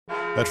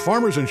At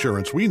Farmers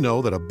Insurance, we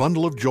know that a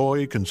bundle of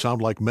joy can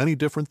sound like many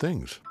different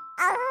things.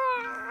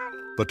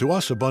 But to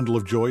us, a bundle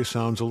of joy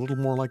sounds a little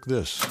more like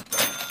this.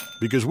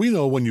 Because we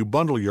know when you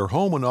bundle your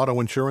home and auto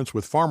insurance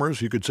with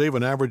Farmers, you could save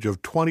an average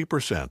of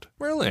 20%.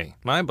 Really?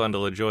 My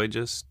bundle of joy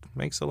just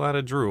makes a lot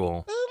of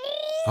drool.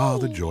 Ah,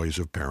 the joys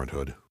of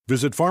parenthood.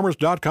 Visit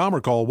farmers.com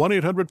or call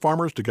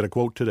 1-800-FARMERS to get a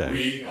quote today.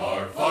 We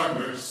are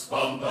farmers.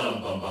 Bum,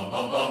 bum, bum, bum,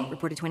 bum, bum.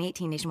 Reported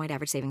 2018 nationwide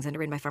average savings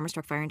underwritten by Farmers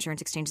Truck Fire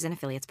Insurance Exchanges and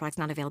Affiliates. Products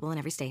not available in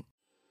every state.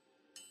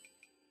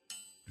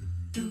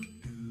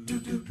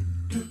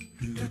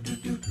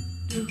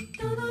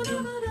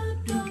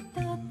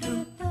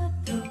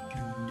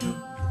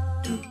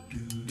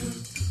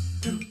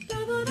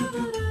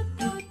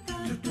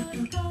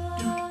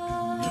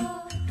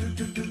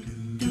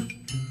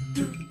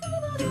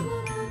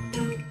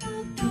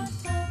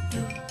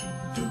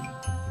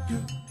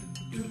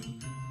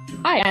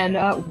 Hi,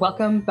 and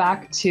welcome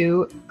back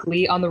to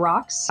Glee on the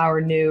Rocks, our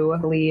new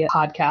Glee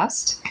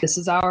podcast. This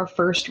is our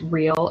first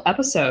real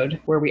episode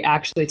where we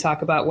actually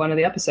talk about one of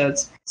the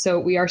episodes. So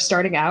we are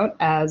starting out,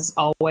 as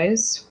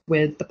always,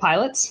 with the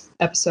pilots,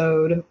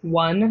 episode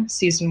 1,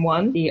 season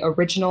 1. The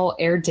original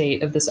air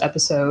date of this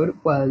episode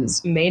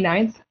was May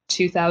 9th,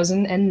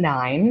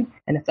 2009.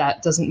 And if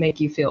that doesn't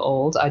make you feel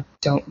old, I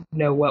don't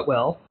know what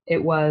will.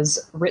 It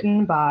was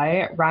written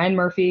by Ryan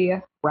Murphy,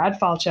 Brad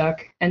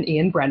Falchuk, and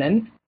Ian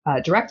Brennan.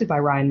 Directed by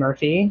Ryan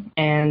Murphy,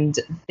 and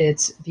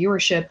its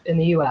viewership in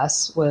the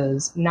US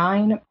was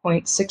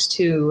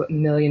 9.62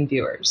 million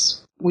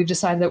viewers. We've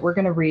decided that we're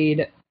going to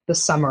read the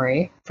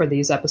summary for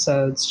these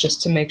episodes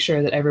just to make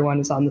sure that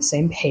everyone is on the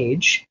same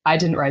page. I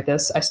didn't write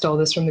this. I stole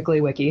this from the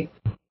Glee Wiki,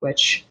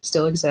 which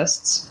still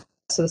exists.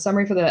 So the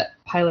summary for the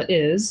pilot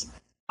is: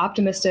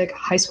 optimistic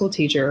high school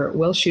teacher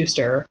Will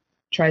Schuester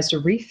tries to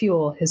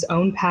refuel his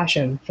own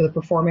passion for the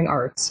performing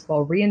arts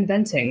while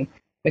reinventing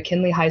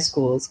McKinley High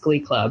School's Glee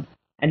Club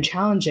and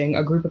challenging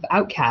a group of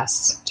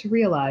outcasts to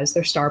realize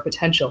their star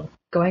potential.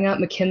 Going up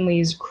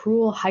McKinley's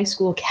cruel high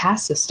school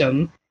caste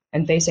system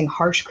and facing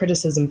harsh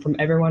criticism from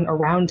everyone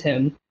around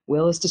him,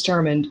 Will is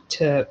determined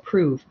to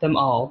prove them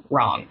all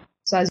wrong.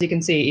 So as you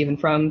can see, even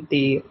from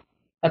the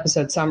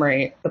episode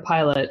summary, the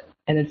pilot,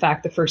 and in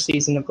fact the first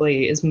season of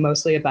Glee, is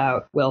mostly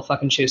about Will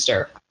fucking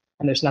Schuester.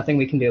 And there's nothing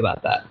we can do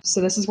about that.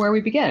 So this is where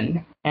we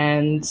begin.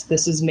 And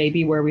this is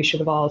maybe where we should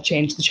have all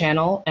changed the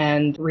channel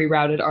and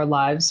rerouted our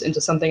lives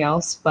into something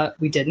else, but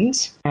we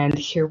didn't. And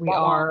here we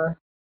are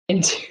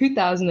in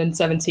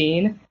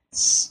 2017,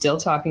 still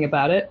talking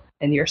about it,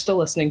 and you're still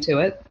listening to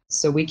it.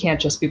 So we can't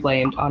just be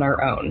blamed on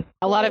our own.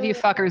 A lot of you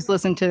fuckers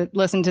listen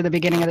to the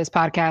beginning of this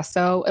podcast,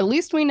 so at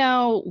least we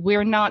know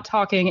we're not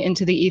talking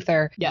into the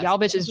ether. Yes. Y'all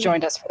bitches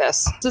joined us for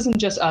this. This isn't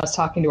just us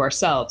talking to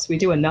ourselves. We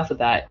do enough of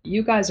that.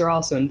 You guys are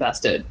also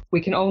invested. We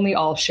can only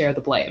all share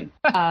the blame.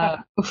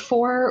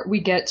 Before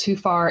we get too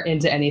far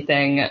into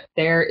anything,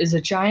 there is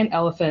a giant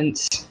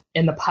elephant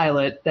in the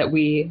pilot that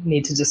we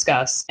need to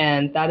discuss,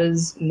 and that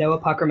is Noah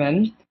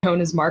Puckerman,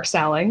 known as Mark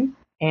Salling.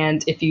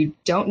 And if you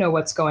don't know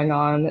what's going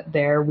on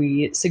there,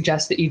 we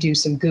suggest that you do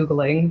some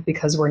Googling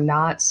because we're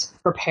not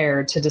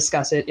prepared to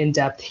discuss it in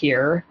depth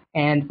here,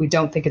 and we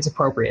don't think it's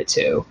appropriate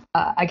to.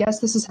 I guess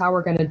this is how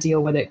we're going to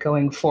deal with it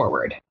going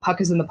forward. Puck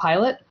is in the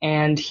pilot,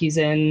 and he's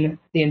in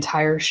the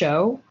entire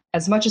show.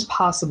 As much as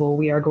possible,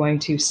 we are going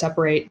to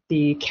separate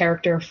the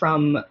character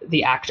from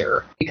the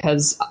actor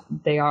because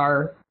they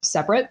are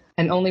separate,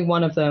 and only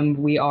one of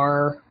them we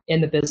are in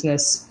the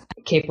business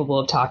capable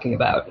of talking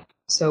about.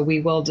 So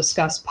we will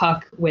discuss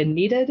Puck when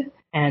needed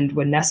and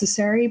when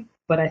necessary,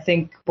 but I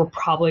think we're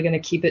probably going to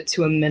keep it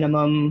to a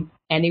minimum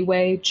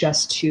anyway,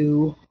 just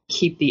to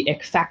keep the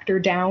ick factor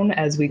down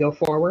as we go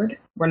forward.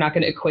 We're not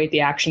going to equate the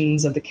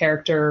actions of the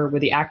character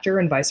with the actor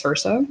and vice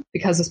versa.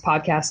 Because this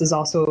podcast is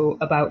also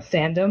about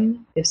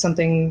fandom, if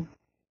something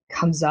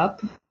comes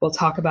up, we'll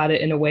talk about it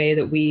in a way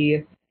that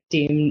we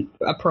deem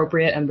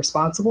appropriate and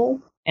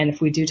responsible. And if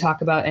we do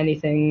talk about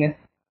anything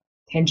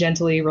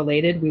tangentially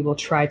related, we will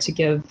try to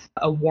give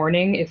a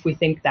warning if we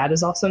think that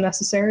is also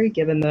necessary,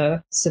 given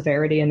the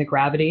severity and the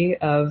gravity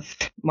of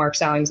Mark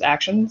Salling's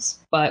actions.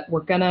 But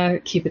we're going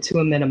to keep it to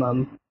a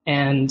minimum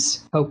and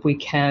hope we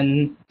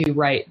can do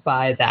right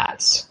by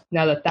that.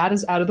 Now that that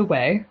is out of the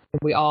way,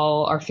 we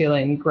all are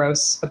feeling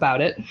gross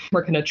about it.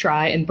 We're going to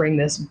try and bring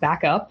this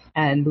back up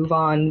and move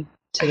on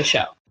to the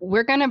show.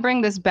 We're going to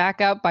bring this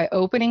back up by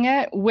opening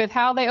it with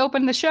how they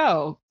opened the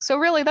show. So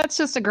really, that's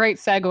just a great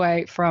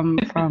segue from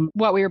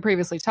what we were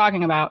previously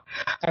talking about.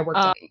 I worked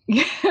on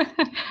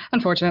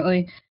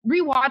unfortunately.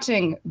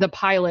 Rewatching the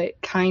pilot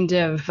kind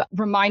of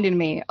reminded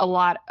me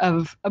about a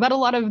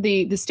lot of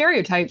the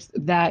stereotypes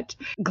that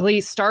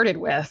Glee started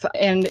with.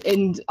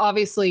 And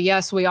obviously,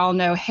 yes, we all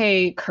know,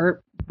 hey,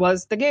 Kurt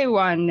was the gay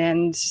one,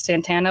 and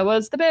Santana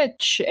was the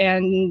bitch,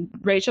 and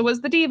Rachel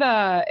was the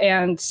diva.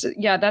 And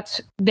yeah,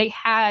 they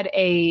had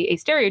a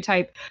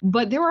stereotype,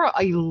 but there were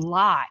a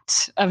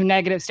lot of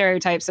negative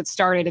stereotypes that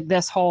started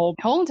this whole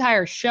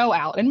entire show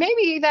out. And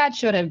maybe that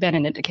should have been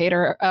an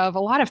indicator of a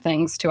lot of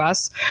things to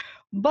us.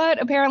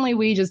 But apparently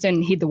we just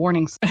didn't heed the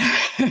warnings.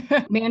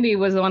 Mandy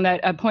was the one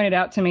that pointed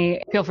out to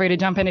me. Feel free to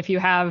jump in if you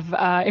have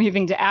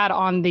anything to add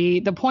on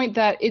the point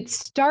that it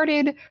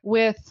started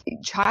with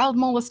child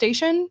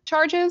molestation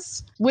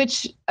charges,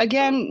 which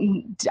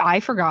again, I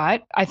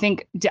forgot. I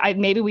think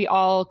maybe we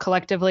all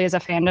collectively as a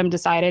fandom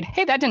decided,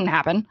 hey, that didn't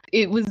happen.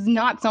 It was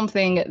not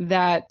something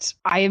that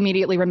I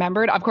immediately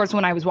remembered. Of course,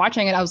 when I was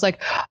watching it, I was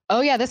like,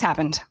 oh yeah, this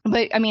happened.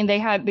 But I mean,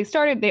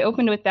 they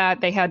opened with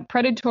that. They had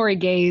predatory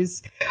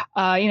gaze,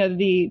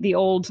 the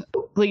old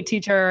Glee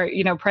teacher,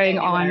 preying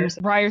on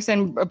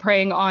Ryerson,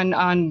 preying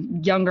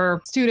on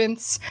younger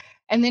students.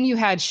 And then you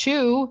had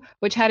Schue,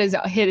 which had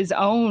his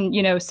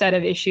own, set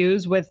of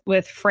issues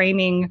with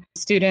framing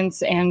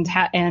students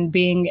and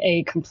being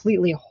a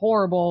completely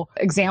horrible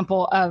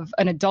example of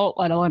an adult,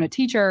 let alone a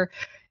teacher.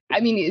 I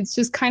mean, it's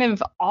just kind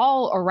of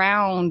all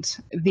around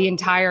the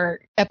entire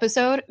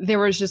episode. There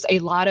was just a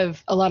lot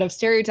of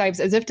stereotypes,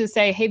 as if to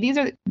say, hey,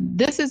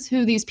 this is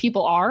who these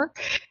people are,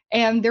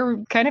 and they're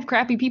kind of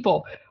crappy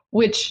people,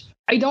 which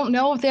I don't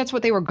know if that's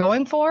what they were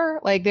going for.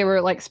 Like they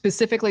were like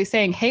specifically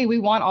saying, hey, we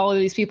want all of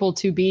these people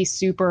to be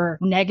super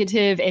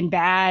negative and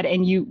bad,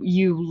 and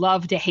you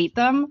love to hate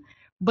them.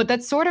 But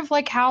that's sort of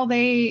like how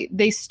they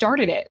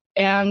started it,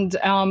 and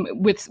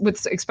with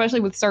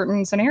especially with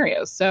certain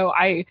scenarios. So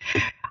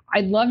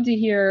I'd love to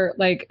hear,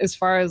 like, as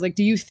far as, like,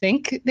 do you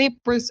think they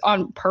was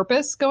on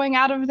purpose going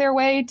out of their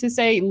way to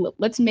say,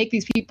 let's make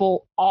these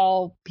people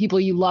all people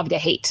you love to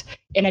hate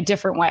in a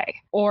different way?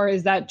 Or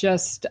is that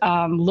just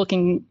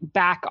looking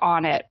back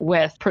on it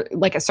with,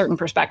 like, a certain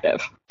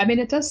perspective? I mean,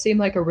 it does seem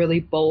like a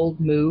really bold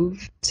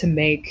move to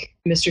make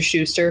Mr.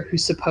 Schuester,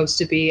 who's supposed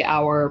to be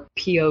our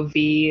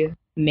POV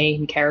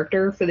main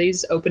character for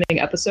these opening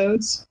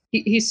episodes.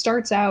 He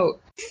starts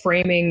out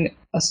framing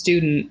a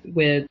student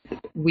with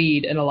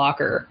weed in a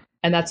locker,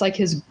 and that's like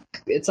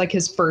it's like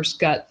his first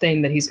gut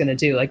thing that he's going to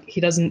do. Like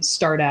he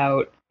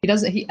escalates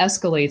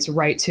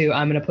right to,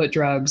 I'm going to put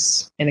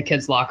drugs in a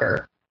kid's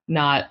locker,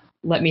 not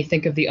let me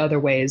think of the other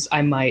ways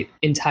I might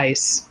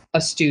entice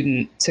a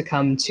student to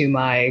come to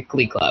my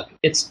Glee club.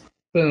 It's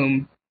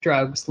boom,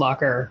 drugs,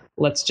 locker,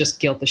 let's just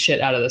guilt the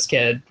shit out of this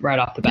kid right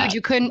off the bat. Dude,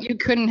 you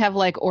couldn't have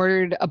like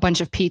ordered a bunch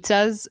of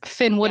pizzas.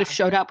 Finn would have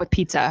showed up with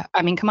pizza.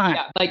 I mean, come on.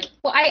 Yeah,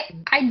 well,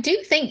 I do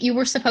think you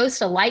were supposed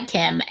to like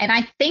him, and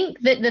I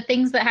think that the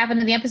things that happen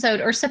in the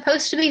episode are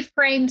supposed to be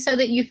framed so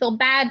that you feel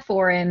bad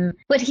for him,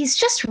 but he's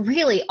just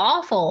really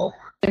awful.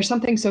 There's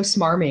something so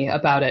smarmy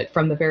about it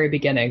from the very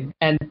beginning,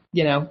 and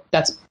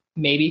that's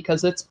maybe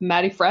because it's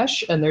Matty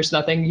Fresh and there's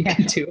nothing you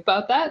can do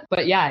about that.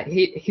 But yeah,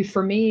 he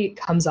for me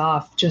comes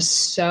off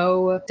just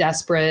so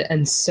desperate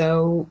and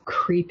so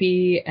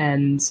creepy.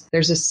 And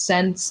there's a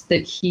sense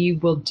that he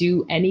will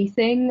do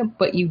anything,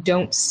 but you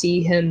don't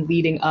see him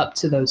leading up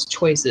to those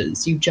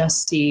choices. You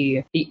just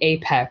see the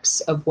apex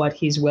of what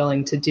he's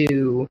willing to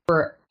do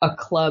for a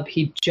club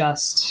he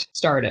just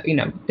started,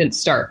 didn't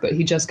start, but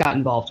he just got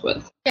involved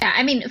with. Yeah,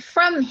 I mean,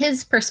 from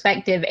his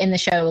perspective in the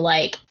show,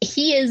 like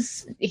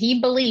he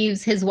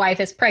believes his wife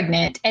is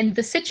pregnant, and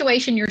the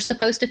situation you're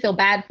supposed to feel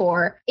bad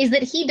for is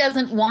that he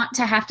doesn't want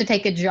to have to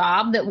take a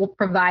job that will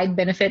provide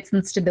benefits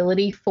and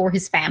stability for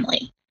his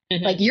family.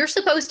 Mm-hmm. Like you're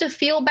supposed to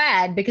feel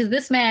bad because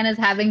this man is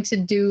having to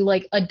do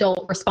like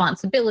adult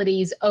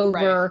responsibilities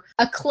over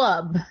a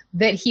club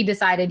that he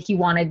decided he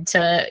wanted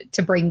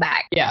to bring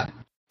back. Yeah.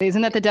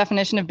 Isn't that the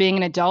definition of being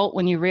an adult,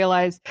 when you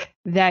realize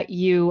that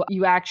you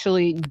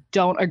actually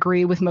don't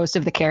agree with most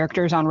of the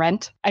characters on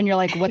Rent? And you're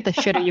like, what the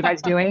shit are you guys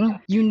doing?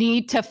 You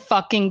need to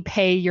fucking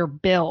pay your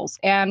bills.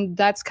 And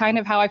that's kind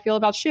of how I feel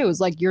about Schue.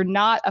 Like, you're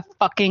not a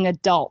fucking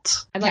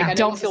adult. And I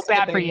don't feel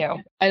bad for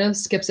you. I know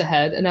this skips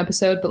ahead an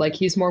episode, but like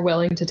he's more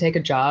willing to take a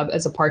job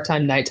as a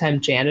part-time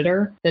nighttime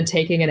janitor than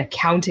taking an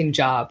accounting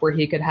job where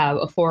he could have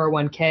a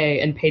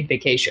 401k and paid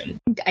vacation.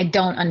 I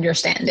don't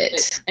understand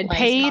it. And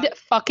paid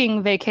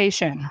fucking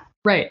vacation.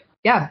 Right.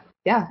 Yeah.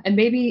 Yeah. And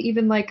maybe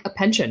even like a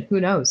pension.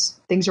 Who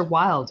knows? Things are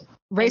wild.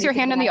 Raise your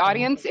hand in the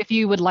audience if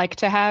you would like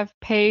to have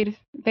paid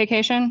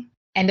vacation.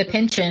 And a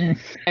pension.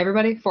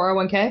 Everybody?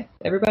 401k?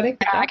 Everybody?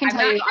 I can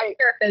tell you. I'm not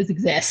sure if those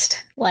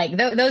exist. Like,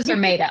 those are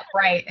made up,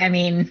 right? I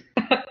mean...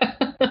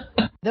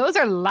 Those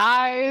are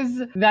lies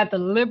that the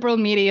liberal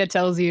media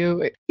tells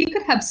you. He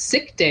could have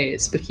sick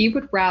days, but he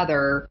would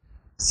rather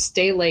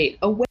stay late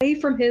away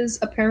from his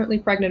apparently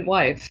pregnant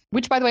wife.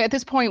 Which, by the way, at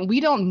this point, we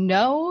don't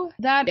know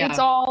that it's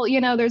all,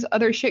 there's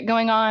other shit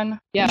going on.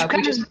 Yeah,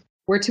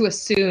 we're to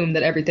assume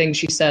that everything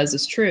she says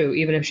is true,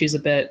 even if she's a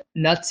bit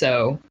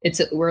nutso.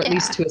 We're at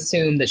least to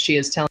assume that she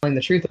is telling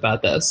the truth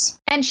about this.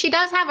 And she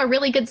does have a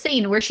really good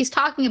scene where she's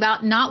talking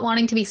about not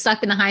wanting to be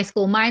stuck in the high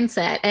school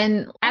mindset.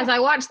 And as I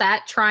watch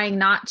that, trying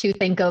not to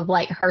think of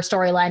like her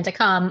storyline to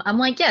come, I'm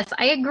like, yes,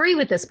 I agree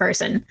with this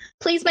person.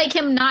 Please make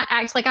him not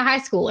act like a high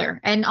schooler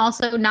and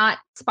also not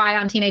spy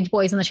on teenage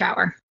boys in the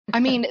shower. I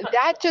mean,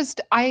 that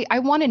just, I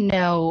want to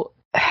know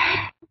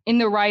in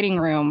the writing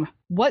room,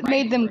 What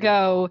made them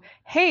go,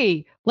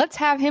 hey, let's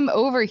have him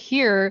over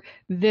here,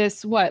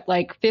 this,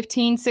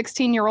 15,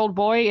 16-year-old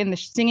boy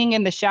singing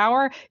in the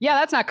shower? Yeah,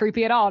 that's not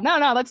creepy at all. No,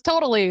 that's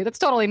totally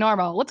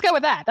normal. Let's go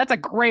with that. That's a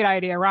great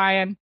idea,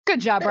 Ryan.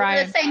 Good job,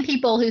 Ryan. The same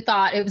people who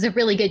thought it was a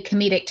really good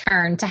comedic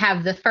turn to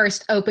have the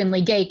first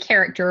openly gay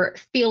character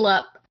feel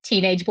up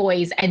teenage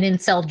boys and then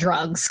sell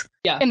drugs.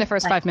 Yeah. In the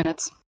first 5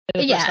 minutes.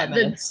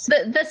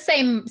 The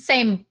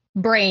same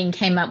brain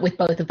came up with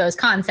both of those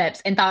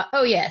concepts and thought,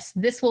 oh yes,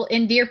 this will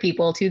endear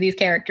people to these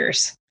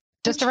characters.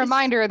 Just a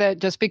reminder that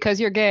just because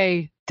you're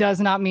gay does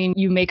not mean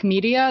you make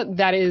media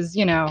that is,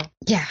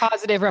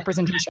 positive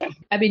representation.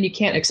 I mean, you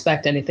can't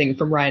expect anything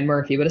from Ryan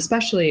Murphy, but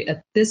especially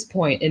at this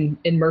point in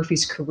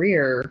Murphy's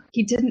career,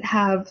 he didn't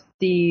have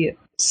the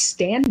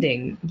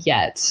standing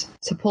yet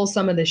to pull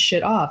some of this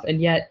shit off. And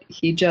yet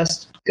he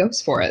just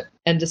goes for it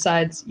and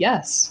decides,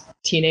 yes,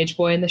 teenage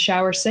boy in the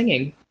shower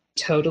singing.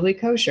 Totally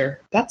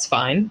kosher. That's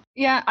fine.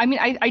 Yeah, I mean,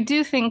 I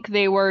do think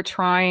they were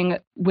trying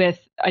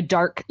with a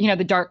dark,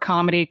 the dark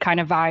comedy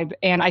kind of vibe.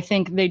 And I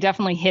think they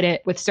definitely hit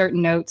it with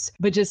certain notes,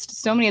 but just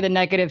so many of the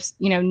negative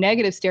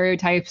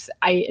stereotypes.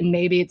 And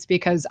maybe it's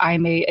because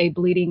I'm a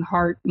bleeding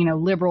heart,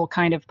 liberal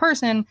kind of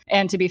person.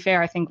 And to be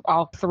fair, I think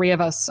all three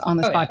of us on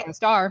this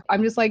podcast are.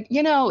 I'm just like,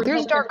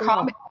 there's dark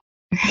comedy.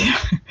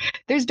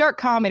 There's dark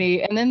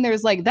comedy. And then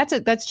there's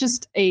that's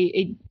just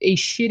a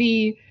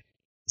shitty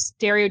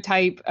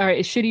stereotype or a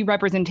shitty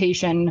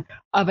representation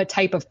of a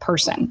type of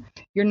person.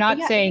 You're not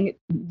saying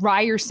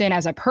Ryerson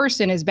as a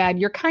person is bad.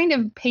 You're kind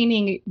of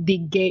painting the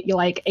gay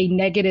a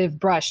negative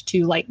brush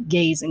to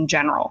gays in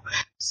general.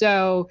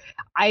 So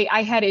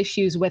I had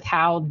issues with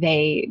how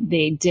they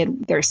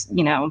did their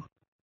a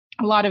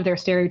lot of their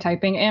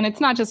stereotyping, and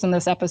it's not just in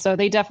this episode.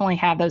 They definitely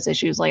have those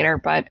issues later,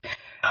 but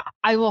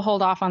I will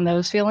hold off on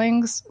those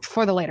feelings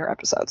for the later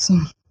episodes.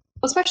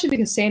 Especially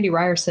because Sandy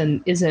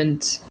Ryerson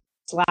isn't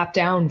slapped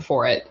down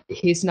for it.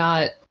 He's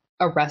not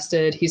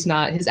arrested. His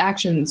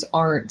actions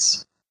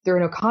there are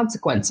no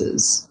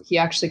consequences. He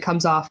actually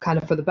comes off kind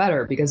of for the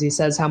better because he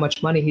says how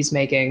much money he's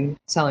making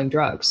selling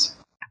drugs.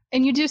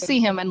 And you do see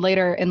him in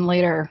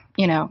later,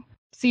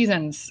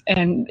 seasons,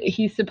 and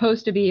he's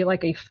supposed to be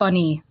a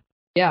funny,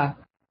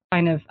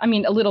 kind of,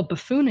 a little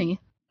buffoony.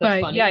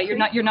 But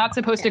you're not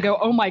supposed to go,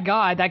 oh my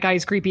God, that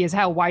guy's creepy as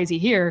hell. Why is he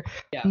here?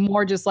 Yeah.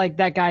 More just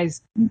that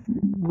guy's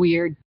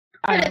weird.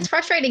 And it's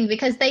frustrating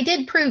because they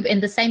did prove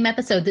in the same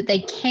episode that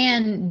they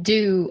can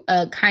do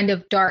a kind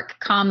of dark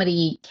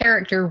comedy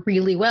character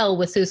really well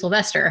with Sue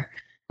Sylvester.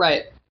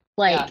 Right.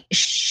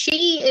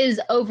 She is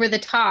over the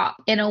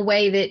top in a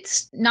way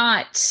that's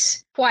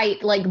not quite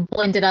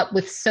blended up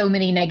with so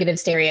many negative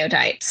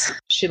stereotypes.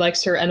 She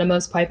likes her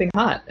enemas piping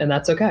hot, and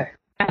that's okay.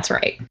 That's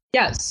right.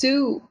 Yeah,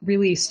 Sue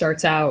really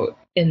starts out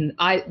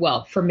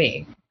for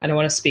me, I don't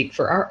want to speak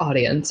for our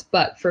audience,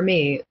 but for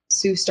me,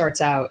 Sue starts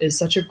out as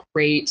such a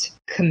great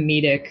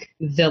comedic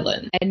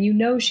villain.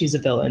 And she's a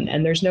villain,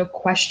 and there's no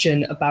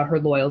question about her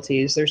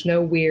loyalties. There's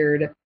no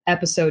weird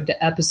episode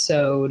to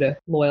episode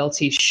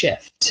loyalty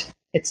shift.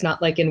 It's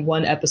not like in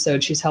one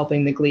episode she's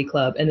helping the Glee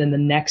Club, and then the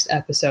next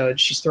episode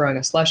she's throwing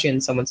a slushie in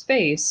someone's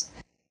face.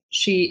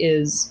 She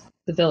is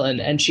the villain,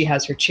 and she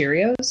has her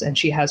Cheerios and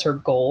she has her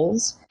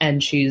goals,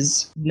 and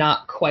she's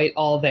not quite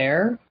all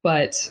there,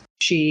 but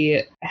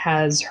she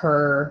has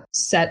her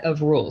set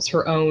of rules,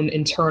 her own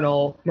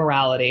internal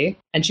morality,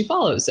 and she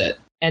follows it.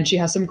 And she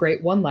has some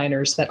great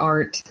one-liners that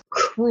aren't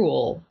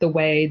cruel the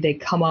way they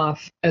come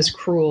off as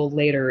cruel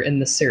later in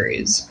the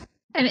series.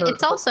 And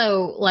it's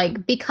also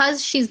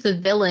because she's the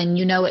villain,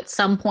 at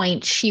some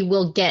point she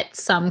will get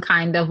some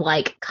kind of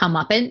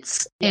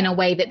comeuppance in a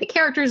way that the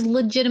characters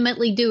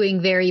legitimately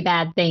doing very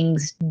bad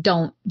things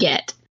don't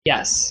get.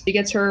 Yes. She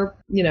gets her,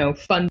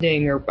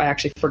 funding, or I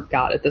actually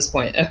forgot at this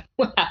point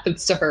what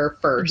happens to her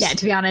first. Yeah,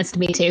 to be honest,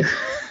 me too.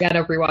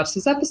 Gotta rewatch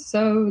these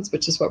episodes,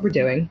 which is what we're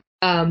doing.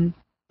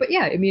 But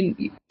yeah,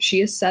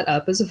 she is set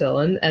up as a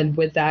villain, and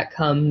with that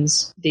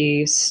comes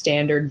the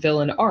standard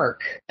villain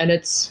arc, and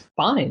it's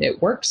fine.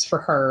 It works for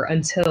her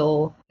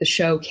until the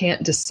show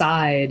can't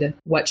decide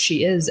what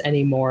she is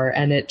anymore,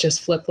 and it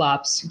just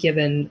flip-flops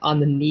given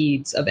on the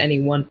needs of any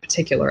one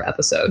particular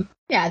episode.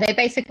 Yeah, they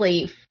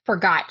basically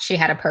forgot she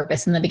had a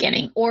purpose in the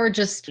beginning, or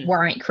just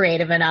weren't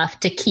creative enough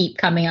to keep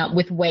coming up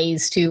with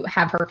ways to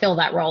have her fill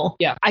that role.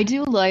 Yeah. I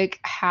do like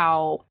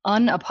how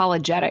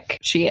unapologetic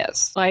she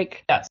is.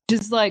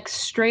 Just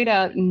straight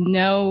up,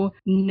 no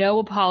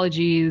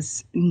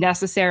apologies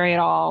necessary at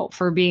all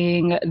for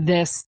being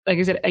this, like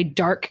I said, a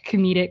dark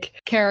comedic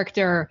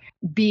character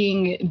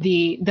being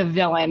the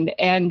villain.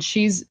 And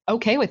she's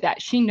okay with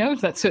that. She knows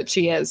that's what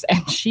she is.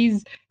 And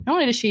she's, not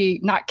only does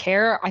she not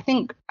care, I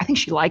think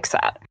she likes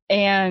that.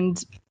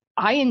 And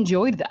I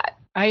enjoyed that.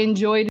 I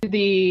enjoyed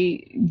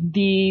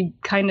the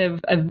kind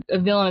of a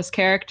villainous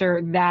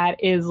character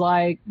that is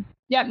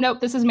nope,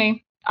 this is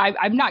me.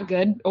 I'm not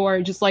good,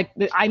 or just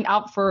I'm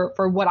out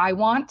for what I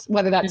want,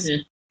 whether that's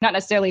not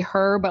necessarily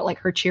her, but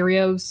her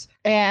Cheerios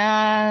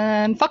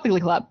and fuck the Glee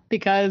Club,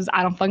 because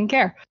I don't fucking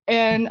care.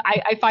 And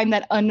I find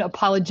that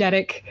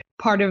unapologetic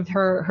part of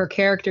her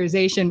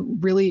characterization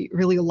really,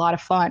 really a lot of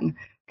fun,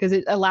 because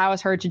it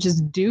allows her to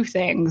just do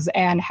things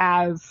and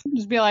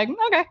just be like,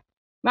 okay,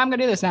 I'm gonna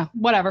do this now.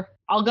 Whatever.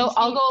 I'll go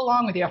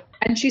along with you.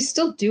 And she's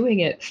still doing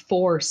it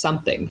for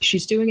something.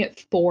 She's doing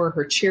it for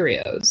her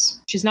Cheerios.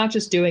 She's not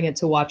just doing it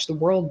to watch the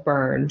world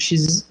burn.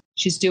 She's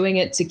doing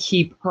it to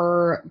keep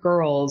her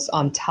girls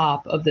on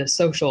top of the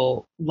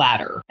social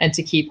ladder and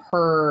to keep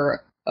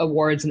her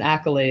awards and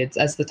accolades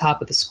as the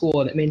top of the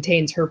school, and it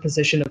maintains her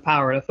position of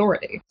power and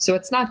authority. So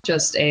it's not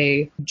just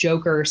a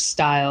Joker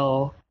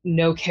style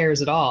no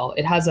cares at all.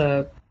 It has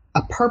a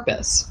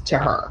purpose to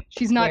her.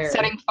 She's not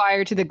setting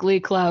fire to the Glee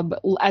Club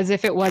as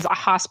if it was a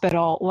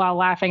hospital while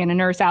laughing in a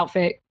nurse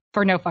outfit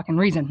for no fucking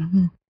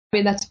reason. I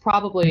mean, that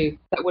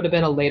would have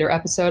been a later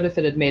episode if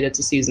it had made it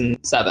to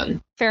season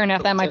 7. Fair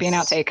enough. That might be an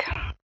outtake.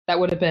 That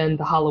would have been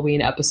the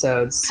Halloween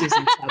episode,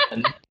 season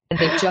 7. And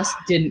they just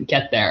didn't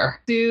get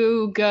there.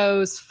 Sue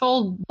goes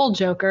full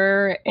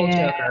Joker.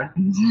 Joker.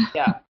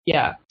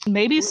 Yeah.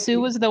 Maybe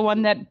Sue was the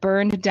one that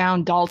burned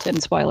down Dalton.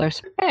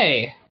 Spoilers.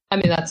 Hey, I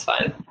mean, that's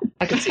fine.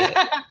 I can see it.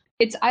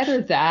 It's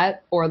either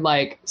that or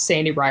like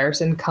Sandy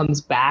Ryerson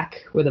comes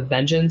back with a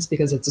vengeance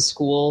because it's a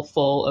school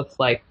full of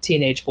like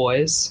teenage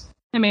boys.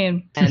 I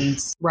mean, and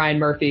Ryan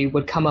Murphy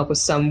would come up with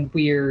some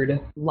weird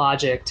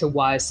logic to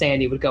why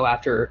Sandy would go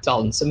after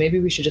Dalton. So maybe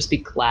we should just be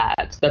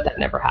glad that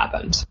never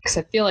happened. Because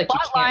I feel like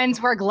plot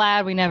lines we're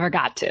glad we never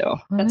got to.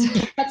 That's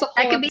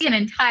that could be an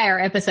entire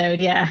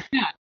episode. Yeah.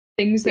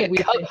 Things that we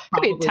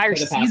probably could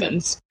have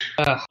happened.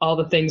 All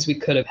the things we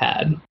could have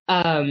had.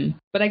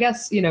 But I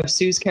guess,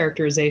 Sue's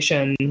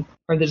characterization,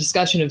 or the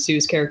discussion of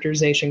Sue's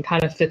characterization,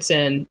 kind of fits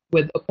in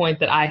with a point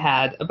that I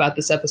had about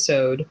this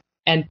episode.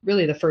 And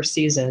really the first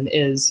season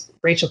is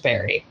Rachel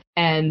Berry.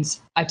 And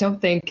I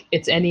don't think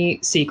it's any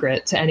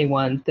secret to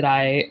anyone that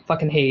I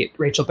fucking hate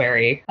Rachel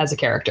Berry as a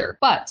character.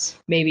 But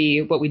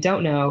maybe what we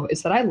don't know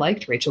is that I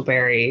liked Rachel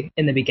Berry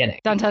in the beginning.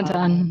 Dun, dun,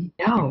 dun.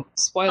 No,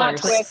 spoilers.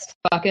 Plot twist.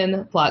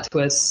 Fucking plot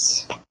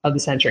twists of the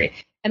century.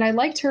 And I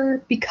liked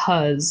her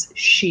because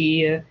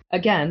she,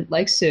 again,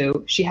 like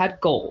Sue, she had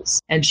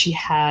goals and she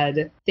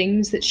had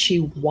things that she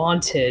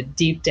wanted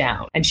deep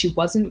down. And she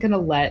wasn't going to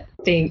let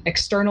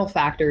external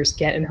factors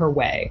get in her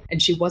way.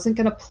 And she wasn't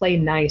going to play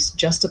nice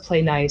just to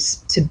play nice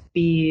to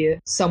be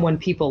someone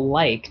people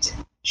liked.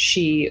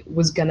 She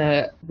was going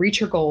to reach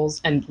her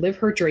goals and live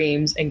her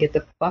dreams and get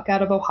the fuck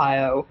out of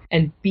Ohio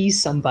and be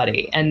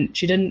somebody. And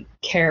she didn't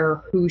care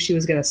who she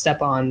was going to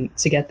step on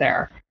to get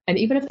there. And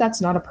even if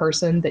that's not a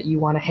person that you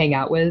want to hang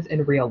out with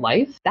in real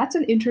life, that's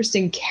an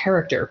interesting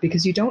character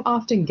because you don't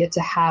often get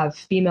to have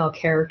female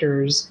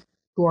characters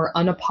who are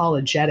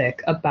unapologetic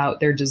about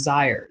their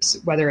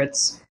desires, whether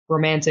it's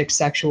romantic,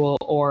 sexual,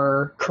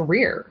 or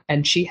career.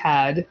 And she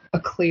had a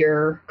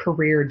clear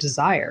career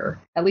desire,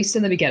 at least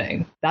in the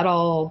beginning. That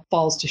all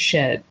falls to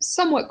shit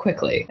somewhat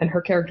quickly, and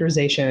her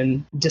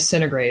characterization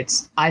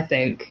disintegrates, I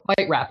think,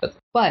 quite rapidly.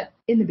 But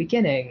in the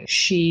beginning,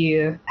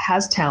 she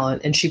has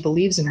talent and she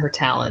believes in her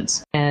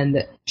talent.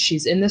 And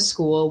she's in this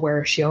school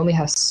where she only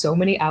has so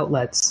many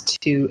outlets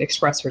to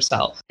express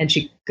herself. And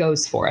she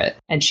goes for it.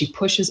 And she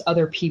pushes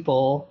other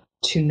people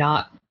to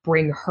not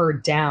bring her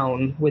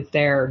down with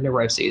their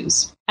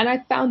neuroses. And I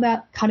found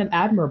that kind of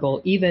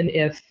admirable, even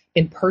if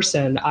in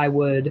person I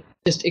would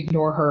just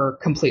ignore her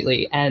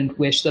completely and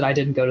wish that I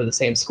didn't go to the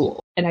same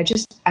school. And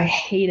I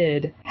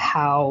hated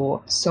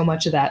how so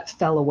much of that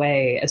fell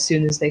away as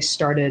soon as they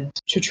started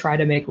to try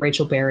to make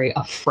Rachel Berry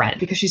a friend,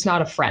 because she's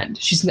not a friend.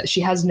 She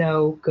has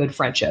no good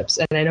friendships.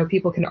 And I know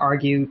people can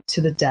argue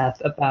to the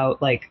death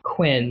about like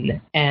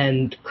Quinn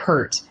and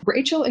Kurt.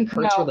 Rachel and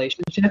Kurt's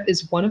relationship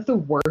is one of the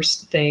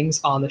worst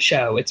things on the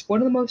show. It's one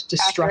of the most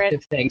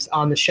destructive things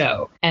on the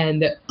show.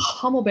 And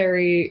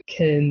Hummleberry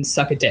can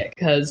suck a dick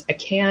because I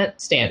can't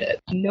stand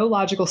it. No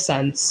logical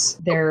sense.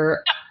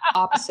 They're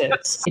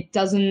opposites. It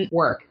doesn't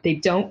work. They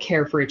don't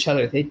care for each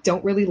other. They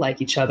don't really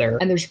like each other.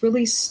 And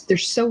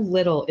there's so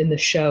little in the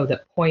show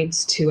that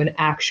points to an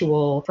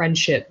actual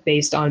friendship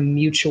based on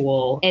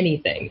mutual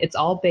anything. It's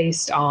all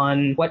based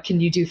on what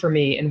can you do for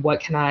me and what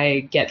can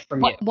I get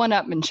from you.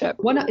 One-upmanship.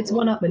 It's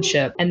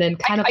one-upmanship and then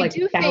kind of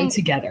bound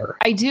together.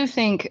 I do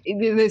think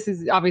this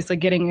is obviously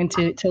getting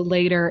into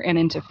later and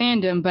into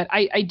fandom, but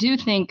I do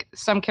think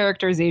some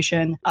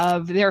characterization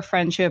of their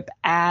friendship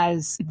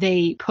as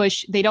they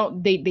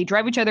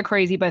drive each other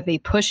crazy, but they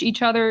push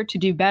each other to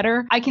do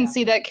better. I can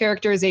see that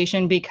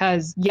characterization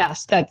because,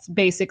 yes, that's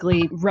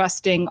basically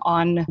resting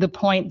on the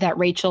point that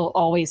Rachel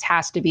always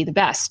has to be the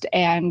best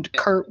and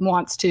Kurt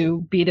wants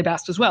to be the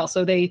best as well.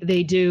 So they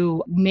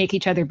do make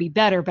each other be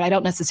better, but I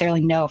don't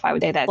necessarily know if I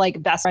would say that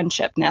like best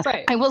friendship.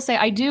 Right. I will say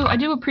I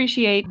do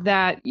appreciate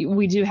that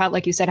we do have,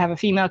 like you said, have a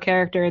female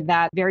character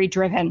that very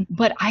driven,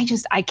 but I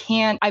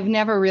can't, I've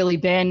never really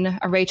been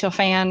a Rachel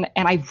fan.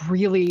 And I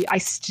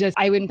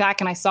went back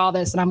and I saw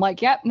this and I'm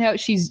like, yep, no,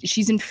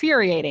 she's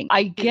infuriating.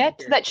 I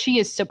get that she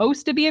is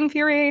supposed to be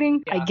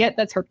infuriating. I get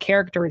that's her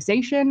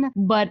characterization,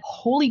 but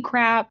holy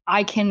crap,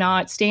 I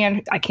can't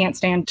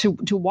stand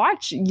to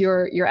watch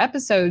your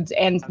episodes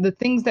and the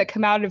things that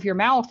come out of your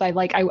mouth. I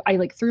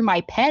threw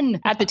my pen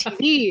at the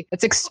TV.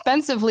 It's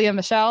expensive, Leah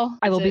Michelle.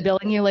 I will be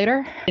billing you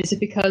later. Is it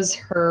because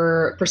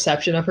her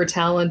perception of her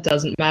talent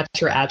doesn't match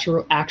her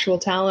actual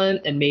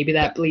talent, and maybe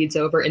that bleeds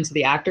over into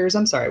the actors?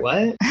 I'm sorry,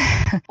 what?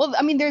 Well,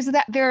 I mean, there's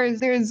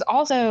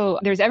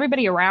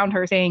everybody around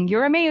her saying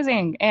you're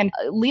amazing, and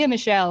Leah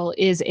Michelle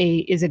is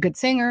a good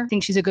singer. I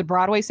think she's a good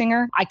Broadway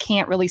singer. I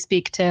can't really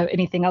speak to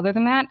anything other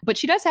than that, but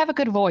she does have a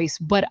good voice.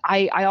 But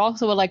I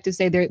also would like to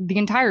say the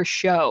entire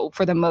show,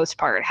 for the most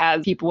part,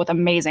 has people with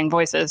amazing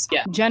voices.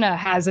 Yeah. Jenna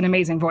has an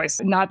amazing voice.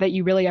 Not that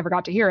you really ever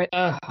got to hear it.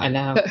 I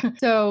know.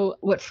 So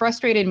what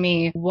frustrated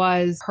me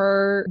was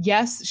her.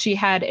 Yes, she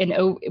had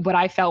what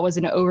I felt was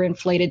an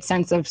overinflated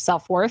sense of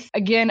self-worth.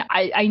 Again,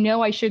 I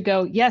know I should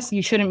go, yes,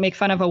 you shouldn't make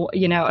fun of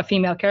a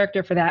female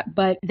character for that,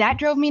 but that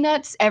drove me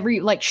nuts.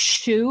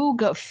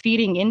 Schue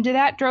feeding into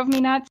that drove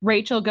me nuts.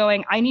 Rachel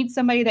going, I need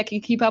somebody that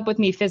can keep up with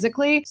me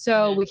physically,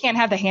 so we can't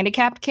have the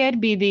handicapped kid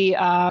be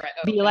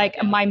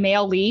my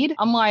male lead.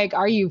 I'm like,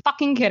 are you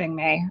fucking kidding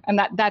me? And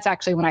that's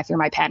actually when I threw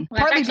my pen.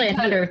 Well, that's actually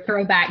another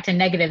throwback to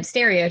negative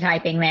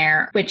stereotyping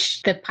there,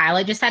 which the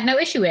pilot just had no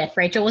issue with.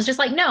 Rachel was just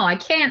like, no, I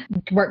can't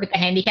work with the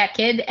handicapped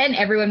kid, and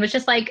everyone was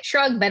just like,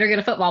 shrug, better get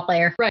a football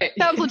player. Right.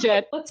 Sounds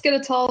legit. Let's get a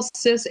tall,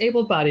 cis,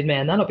 able-bodied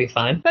man. That'll be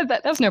fine.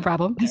 That's no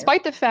problem.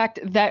 Despite the fact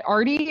that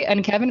Artie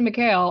and Kevin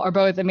McHale are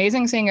both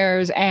amazing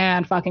singers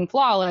and fucking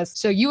flawless,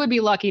 so you would be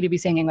lucky to be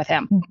singing with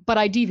him. But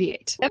I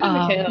deviate. Kevin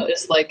McHale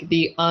is like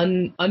the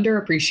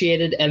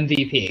underappreciated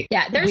MVP.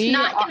 Yeah, there's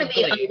not going to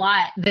be a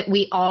lot that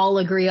we all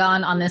agree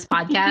on this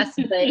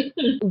podcast,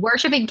 but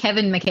worshiping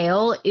Kevin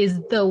McHale is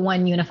the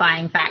one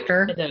unifying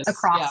factor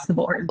across the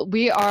board.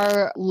 We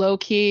are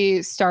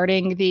low-key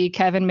starting the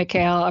Kevin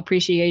McHale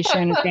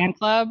Appreciation Fan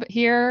Club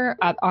here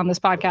on this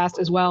podcast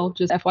as well,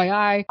 just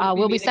FYI.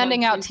 We'll be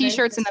sending out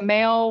t-shirts in the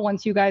mail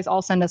once you guys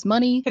all send us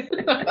money.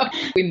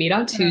 We meet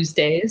on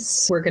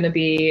Tuesdays. We're going to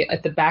be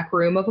at the back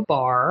room of a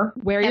bar.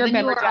 Wear your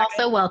member jacket.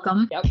 Also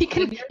welcome. Yep. He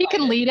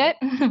can lead it.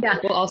 Yeah.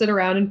 We'll all sit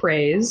around and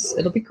praise.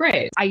 It'll be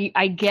great.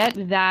 I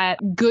get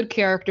that good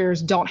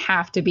characters don't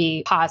have to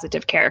be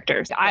positive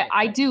characters.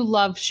 I do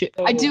love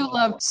I do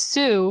love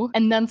Sue,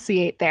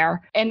 enunciate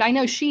there. And I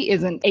know she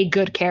isn't a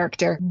good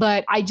character,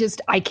 but I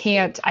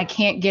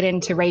can't get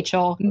into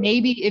Rachel.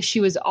 Maybe if she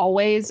was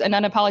always an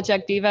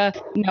unapologetic diva,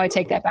 no, I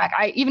take that back.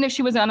 Even if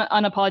she was an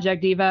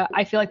unapologetic diva,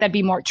 I feel like that'd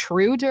be more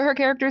true to her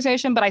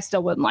characterization, but I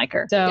still wouldn't like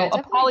her. So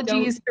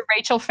apologies to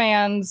Rachel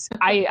fans.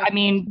 I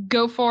mean,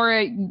 go for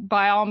it.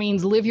 By all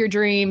means, live your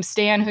dream,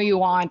 stand who you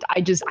want.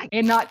 I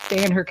cannot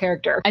stand her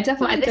character. I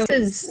definitely don't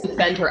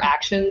defend her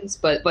actions,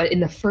 but in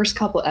the first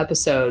couple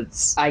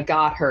episodes, I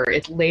got her.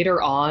 It's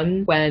later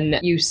on when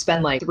you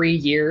spend like 3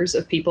 years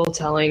of people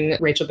telling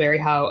Rachel Berry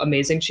how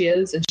amazing she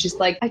is, and she's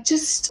like, I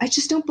just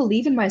don't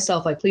believe in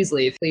myself. Like, please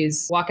leave.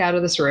 Please walk out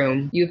of this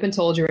room. You've been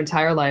told your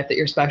entire life that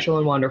you're special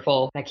and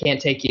wonderful. I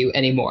can't take you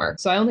anymore.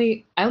 So I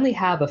only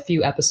have a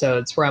few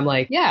episodes where I'm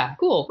like, yeah,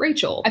 cool,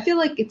 Rachel. I feel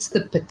like it's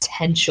the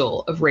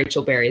potential of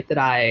Rachel Berry that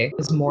I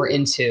was more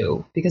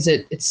into, because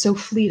it's so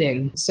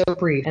fleeting, so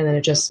brief, and then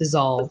it just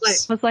dissolves.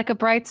 It was like a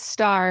bright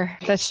star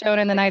that's shown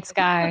in the night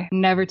sky,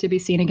 never to be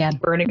seen again.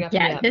 Burning up.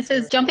 Yeah, this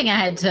is jumping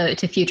ahead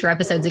to future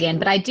episodes again,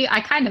 but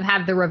I kind of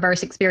have the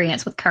reverse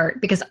experience with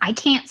Kurt, because I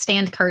can't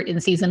stand Kurt in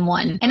season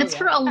 1. And it's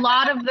for a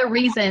lot of the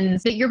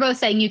reasons that you're both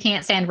saying you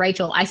can't stand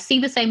Rachel. I see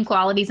the same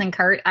qualities in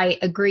Kurt. I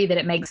agree that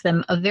it makes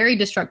them a very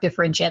destructive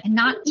friendship, and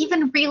not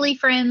even really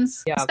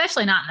friends,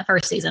 especially not in the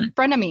first season.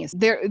 Frenemies.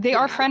 They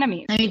are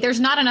frenemies. I mean, there's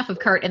not enough of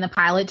Kurt in the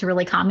pilot to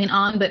really comment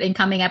on, but in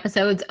coming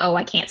episodes,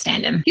 I can't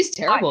stand him. He's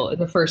terrible in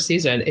the first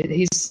season.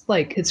 He's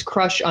like his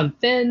crush on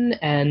Finn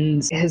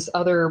and his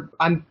other,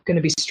 I'm going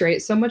to be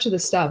straight, so much of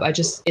this stuff,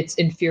 it's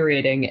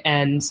infuriating.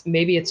 And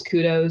maybe it's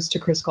kudos to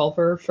Chris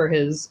Colfer for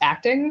his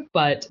acting,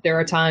 but there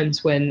are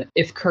times when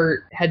if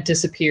Kurt had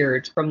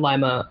disappeared from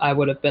Lima, I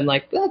would have been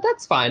like,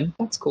 that's fine.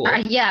 That's cool.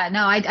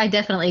 I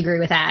definitely agree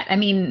with that. I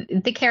mean,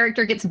 the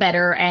character gets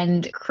better,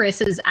 and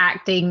Chris's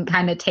acting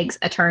kind of takes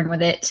a turn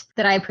with it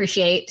that I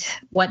appreciate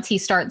once he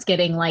starts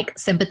getting like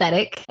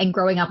sympathetic and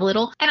growing up a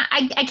little. And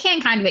I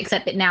can kind of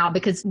accept it now,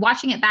 because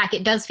watching it back,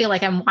 it does feel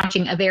like I'm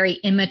watching a very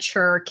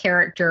immature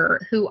character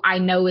who I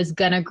know is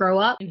gonna grow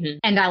up. Mm-hmm.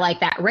 And I like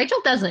that. Rachel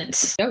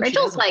doesn't. No,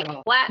 Rachel's like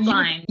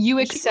flatline. You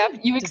accept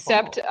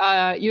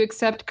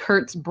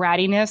Kurt's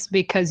brattiness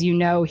because you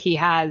know he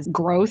has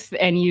growth,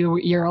 and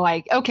you're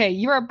like, okay,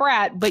 you're a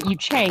brat, but you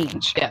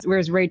change. Yes.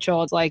 Whereas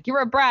Rachel, it's like, you're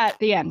a brat,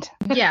 the end.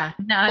 Yeah,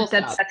 no,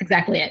 that's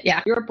exactly it.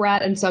 Yeah. You're a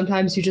brat, and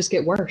sometimes you just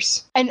get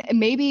worse. And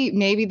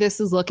maybe this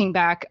is looking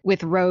back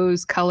with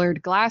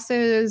rose-colored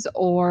glasses,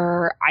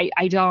 or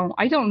I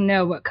don't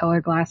know what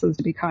color glasses,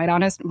 to be quite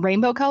honest.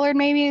 Rainbow-colored,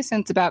 maybe,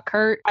 since about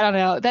Kurt. I don't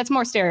know. That's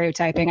more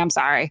stereotyping. I'm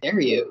sorry. Dare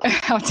you?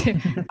 All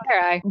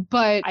right.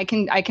 But I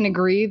can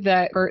agree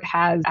that Kurt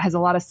has a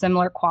lot lot of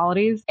similar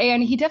qualities.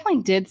 And he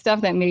definitely did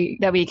stuff that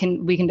we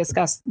can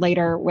discuss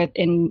later with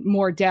in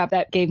more depth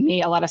that gave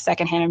me a lot of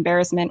secondhand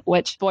embarrassment,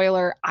 which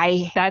spoiler,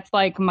 that's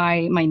like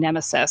my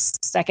nemesis.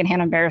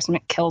 Secondhand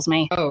embarrassment kills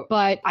me. Oh.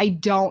 But I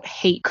don't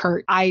hate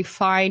Kurt. I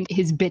find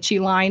his bitchy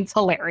lines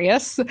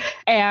hilarious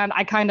and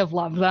I kind of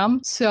love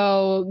them.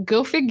 So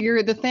go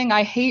figure. The thing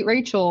I hate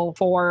Rachel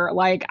for,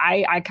 like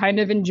I kind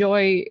of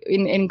enjoy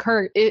in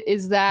Kurt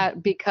is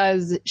that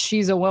because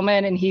she's a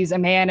woman and he's a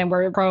man and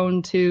we're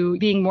prone to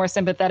being more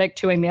sympathetic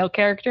to a male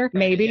character.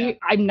 Maybe.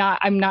 Yeah.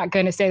 I'm not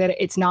going to say that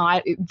it's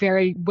not. It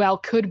very well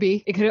could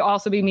be. It could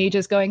also be me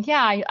just going,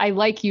 yeah, I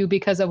like you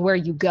because of where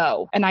you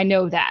go. And I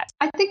know that.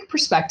 I think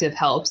perspective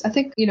helps. I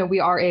think, we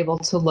are able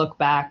to look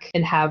back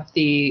and have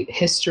the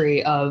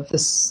history of the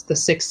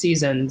 6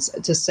 seasons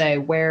to say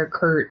where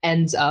Kurt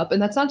ends up.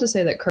 And that's not to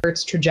say that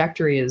Kurt's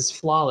trajectory is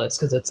flawless,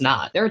 because it's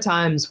not. There are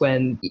times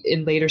when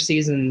in later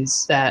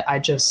seasons that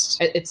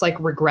it's like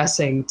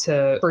regressing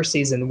to first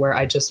season where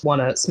I just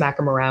want to smack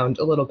him around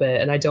a little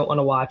bit and I don't want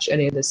to watch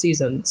any of the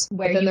seasons.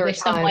 Where you wish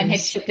someone had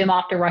shipped him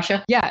off to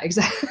Russia. Yeah,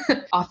 exactly.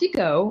 Off you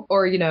go.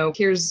 Or,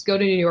 here's go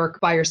to New York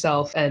by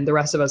yourself and the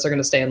rest of us are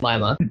going to stay in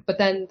Lima. But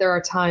then there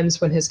are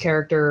times when his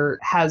character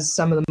has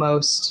some of the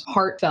most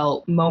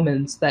heartfelt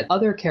moments that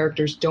other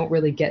characters don't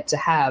really get to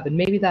have. And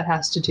maybe that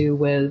has to do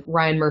with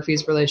Ryan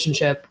Murphy's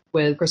relationship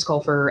with Chris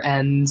Colfer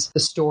and the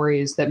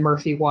stories that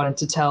Murphy wanted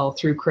to tell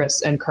through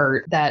Chris and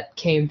Kurt that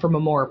came from a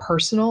more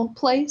personal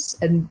place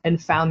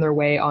and found their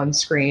way on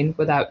screen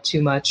without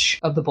too much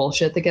of the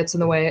bullshit that gets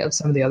in the way of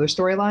some of the other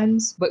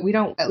storylines. But we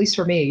don't, at least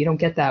for me, you don't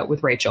get that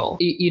with Rachel.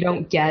 You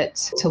don't get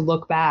to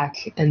look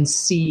back and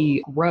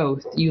see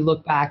growth. You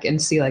look back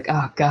and see like,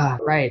 oh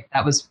God, right,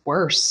 that was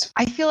worse.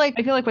 I feel like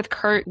with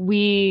Kurt,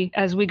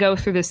 as we go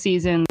through the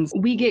seasons,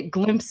 we get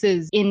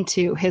glimpses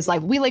into his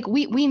life.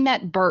 We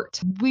met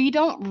Bert. We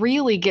don't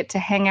really get to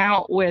hang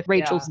out with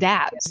Rachel's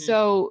dad. Mm-hmm.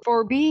 So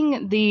for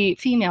being the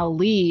female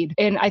lead,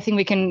 and I think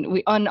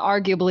we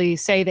unarguably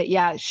say that,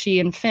 yeah, she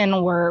and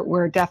Finn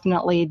were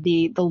definitely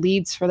the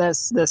leads for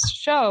this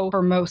show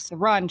for most of the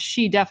run.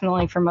 She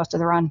definitely for most of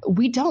the run.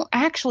 We don't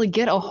actually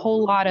get a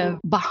whole lot of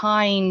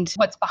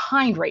what's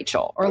behind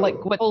Rachel or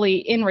like what's fully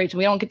in Rachel.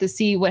 We don't get to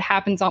see what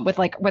happens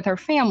with her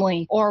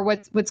family or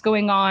what's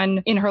going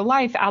on in her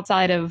life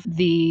outside of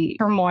the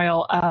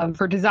turmoil of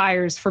her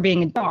desires for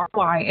being a dog.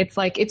 Why?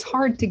 It's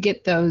hard to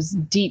get those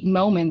deep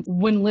moments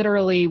when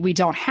literally we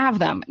don't have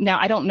them. Now,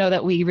 I don't know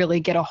that we really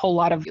get a whole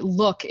lot of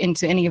look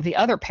into any of the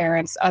other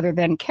parents other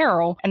than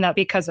Carol, and that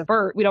because of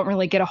Bert, we don't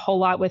really get a whole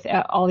lot with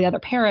all the other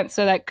parents.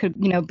 So that could,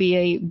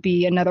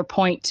 be another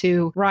point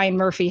to Ryan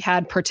Murphy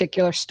had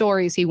particular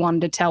stories he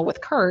wanted to tell with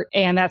Kurt,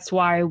 and that's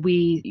why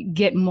we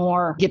get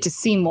to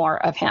see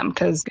more of him,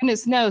 because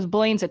goodness knows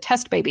Blaine's a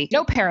test baby.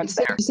 No parents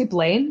there. Did you see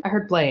Blaine? I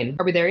heard Blaine.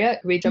 Are we there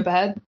yet? Can we jump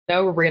ahead?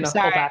 No, we're going to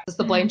pull back. This is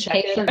the Blaine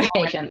check.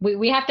 Patient.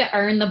 We have to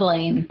earn the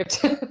Blaine.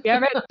 Yeah,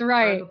 that's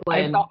right.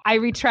 I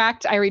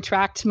retract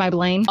my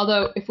Blaine.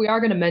 Although, if we are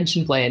going to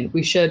mention Blaine,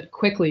 we should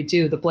quickly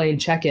do the Blaine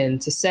check-in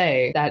to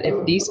say that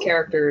if these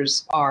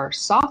characters are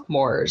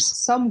sophomores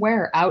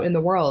somewhere out in the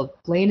world,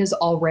 Blaine is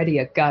already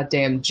a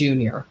goddamn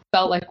junior.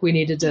 Felt like we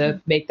needed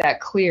to make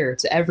that clear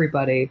to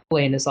everybody.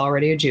 Blaine is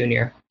already a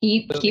junior.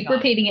 Keep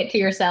repeating it to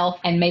yourself,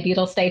 and maybe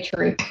it'll stay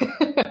true.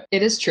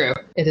 It is true.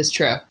 It is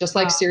true. Just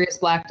like Sirius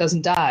Black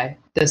doesn't die,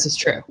 this is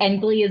true. And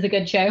Glee is a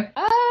good show.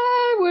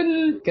 I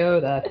wouldn't go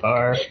that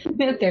far.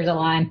 There's a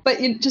line. But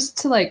just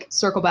to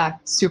circle back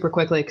super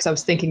quickly, because I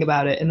was thinking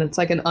about it, and it's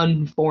like an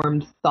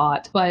unformed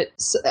thought. But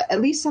at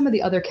least some of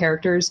the other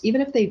characters,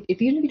 even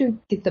if you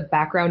don't get the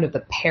background of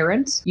the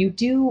parents, you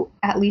do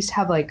at least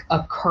have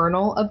a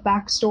kernel of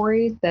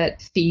backstory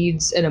that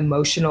feeds an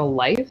emotional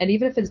life. And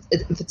even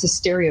if it's a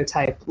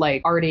stereotype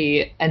like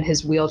Artie and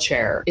his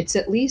wheelchair, it's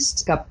at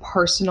least a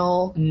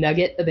personal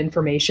nugget of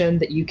information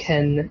that you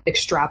can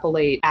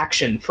extrapolate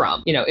action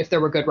from, if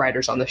there were good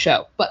writers on the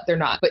show. But they're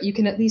not. But you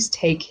can at least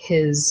take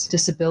his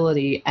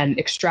disability and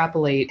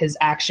extrapolate his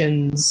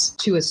actions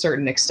to a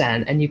certain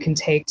extent. And you can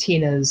take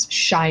Tina's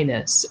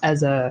shyness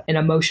as an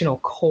emotional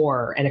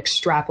core and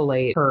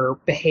extrapolate her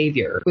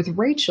behavior. With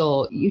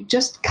Rachel, you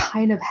just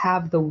kind of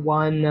have the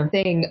one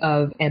thing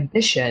of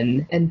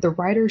ambition, and the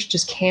writers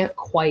just can't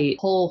quite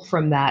pull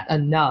from that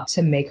enough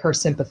to make her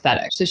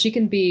sympathetic. So she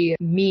can be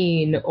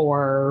mean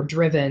or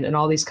driven and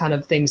all these kind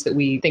of things that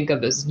we think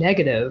of as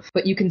negative,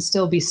 but you can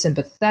still be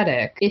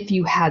sympathetic if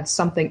you had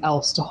something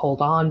else to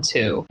hold on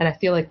to. And I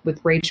feel like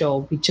with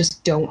Rachel, we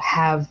just don't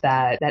have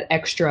that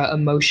extra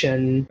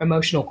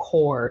emotional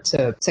core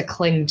to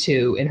cling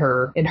to in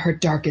her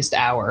darkest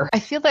hour. I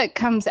feel that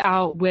comes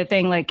out with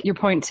thing like your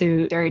point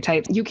to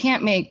stereotypes. You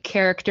can't make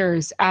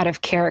characters out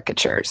of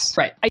caricatures.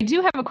 Right. I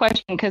do have a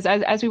question, because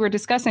as we were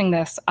discussing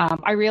this,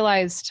 I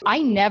realized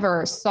I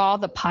never saw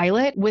the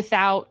pilot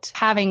without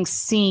having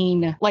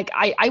seen,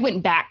 I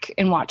went back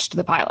and watched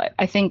the pilot.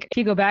 I think if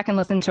you go back and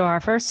listen to our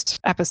first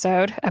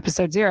episode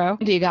 0,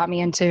 Andy got me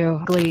into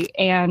Glee,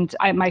 and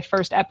my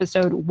first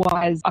episode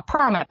was a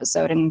prom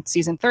episode in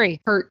season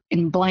 3. Kurt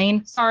and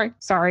Blaine.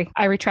 Sorry.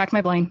 I retract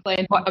my Blaine.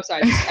 Blaine. I'm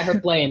sorry. I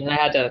heard Blaine, and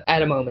I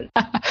had a moment.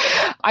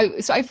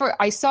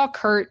 I saw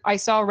Kurt, I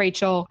saw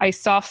Rachel, I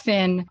saw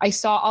Finn, I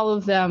saw all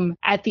of them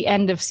at the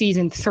end of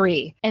season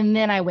 3, and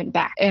then I went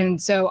back.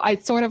 And so I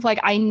sort of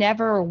I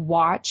never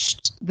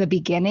watched the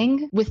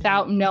beginning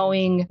without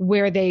knowing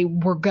where they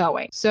were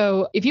going.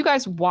 So if you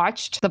guys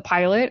watched the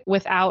pilot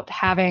without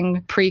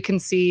having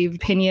preconceived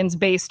opinions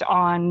based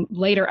on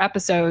later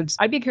episodes,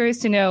 I'd be curious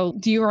to know,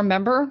 do you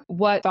remember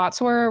what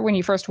thoughts were when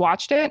you first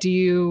watched it? Do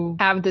you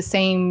have the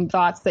same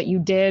thoughts that you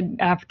did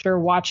after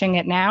watching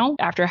it now,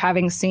 after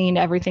having seen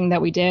everything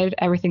that we did,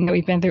 everything that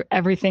we've been through,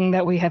 everything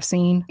that we have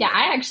seen? Yeah,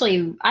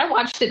 I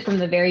watched it from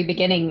the very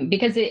beginning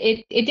because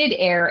it did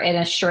air in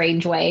a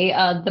strange way.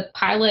 The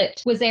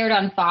pilot was aired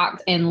on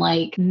Fox in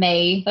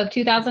May of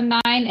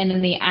 2009, and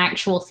then the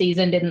actual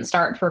season didn't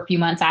start for a few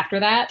months after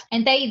that.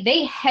 And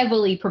they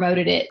heavily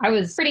promoted it. I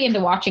was pretty into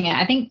watching it.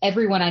 I think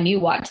everyone I knew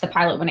watched the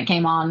pilot when it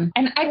came on,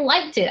 and I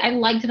liked it. I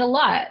liked it a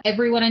lot.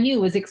 Everyone I knew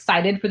was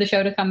excited for the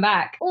show to come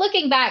back.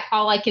 Looking back,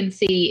 all I can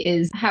see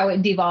is how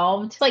it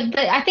devolved.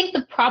 I think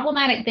the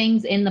problematic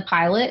things in the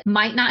pilot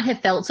might not have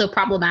felt so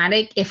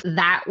problematic if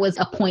that was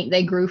a point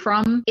they grew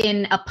from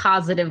in a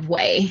positive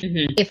way.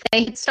 Mm-hmm. If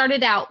they had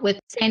started out with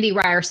Sandy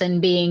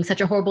Ryerson being such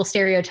a horrible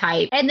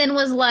stereotype and then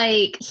was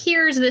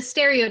here's the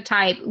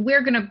stereotype,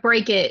 we're going to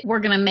break it, we're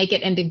going to make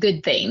it into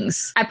good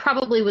things, I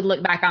probably would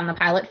look back on the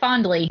pilot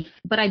fondly,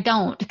 but I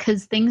don't,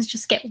 because things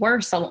just get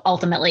worse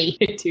ultimately.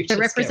 The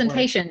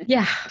representation.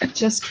 Yeah. It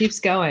just keeps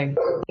going.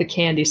 The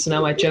candy, so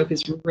now my joke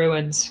is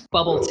ruined.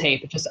 Bubble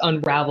tape, it just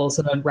unravels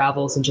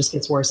and just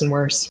gets worse and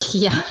worse.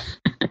 Yeah.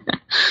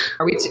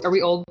 Are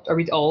we old? Are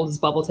we old? Is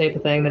bubble tape a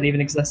thing that even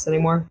exists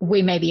anymore?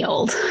 We may be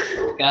old.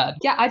 God.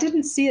 Yeah, I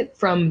didn't see it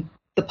from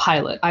the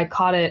pilot. I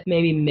caught it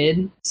maybe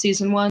mid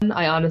season 1.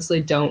 I honestly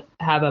don't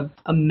have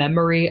a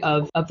memory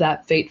of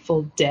that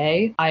fateful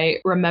day. I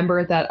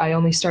remember that I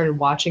only started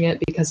watching it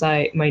because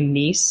my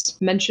niece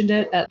mentioned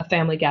it at a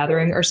family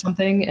gathering or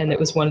something, and it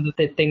was one of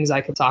the things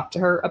I could talk to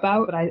her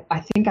about. But I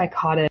think I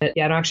caught it.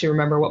 Yeah, I don't actually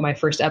remember what my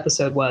first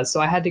episode was, so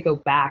I had to go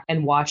back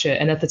and watch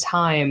it. And at the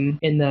time,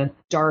 in the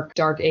dark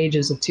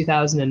ages of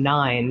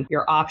 2009,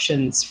 your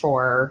options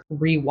for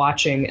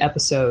rewatching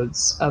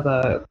episodes of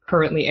a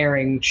currently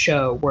airing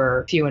show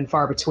were few and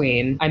far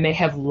between. I may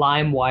have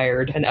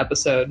LimeWired an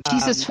episode.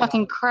 Jesus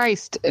fucking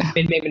Christ.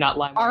 Maybe not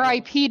LimeWired.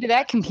 R.I.P. to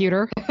that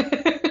computer.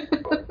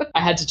 I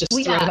had to just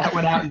throw that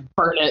one out and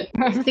burn it.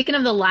 Speaking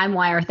of the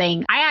LimeWire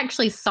thing, I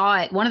actually saw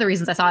it. One of the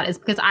reasons I saw it is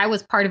because I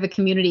was part of a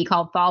community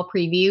called Fall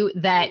Preview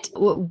that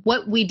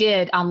what we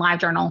did on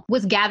LiveJournal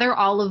was gather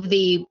all of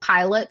the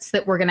pilots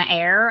that were going to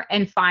air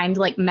and find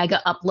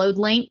mega upload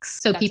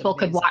links so people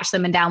could watch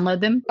them and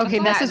download them. Okay,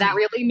 this is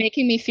really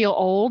making me feel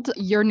old.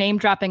 You're name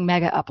dropping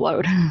Mega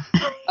Upload.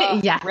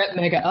 Yeah. Rip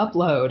Mega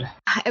Upload.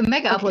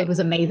 Mega Upload was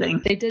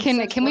amazing. They did.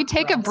 Can we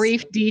take a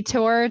brief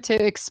detour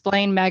to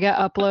explain Mega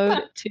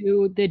Upload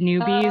to the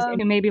newbies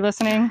who may be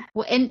listening?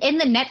 Well, in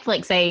the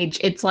Netflix age,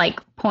 it's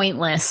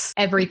pointless.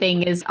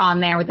 Everything is on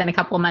there within a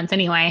couple of months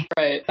anyway.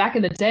 Right. Back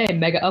in the day,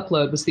 Mega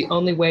Upload was the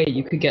only way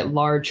you could get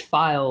large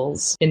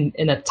files in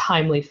a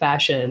timely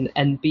fashion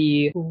and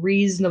be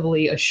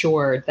reasonably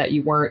assured that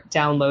you weren't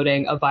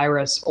downloading a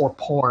virus or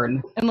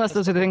porn. Unless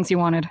those are the things you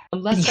wanted.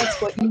 Unless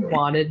that's what you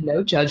wanted,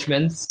 no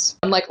judgments.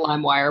 Unlike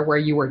LimeWire, where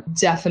you were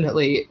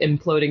definitely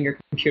imploding your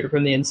computer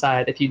from the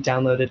inside if you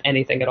downloaded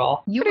anything at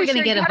all. You were going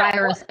to get a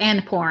virus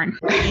and porn.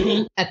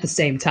 At the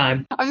same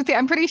time. Obviously,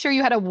 I'm pretty sure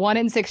you had a 1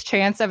 in 6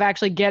 chance of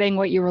actually getting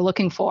what you were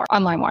looking for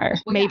on LimeWire.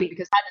 Well, maybe. Yeah,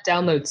 because I had to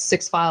download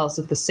 6 files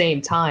at the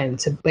same time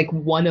to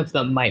one of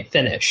them might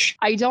finish.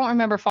 I don't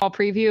remember Fall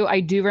Preview.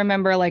 I do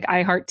remember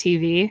iHeart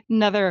TV,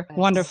 another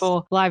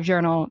wonderful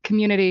LiveJournal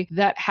community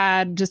that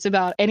had just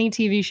about any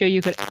TV show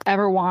you could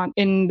ever want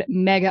in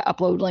mega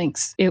upload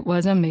links. It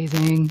was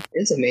amazing.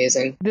 It's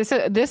amazing. This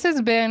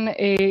has been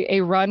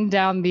a run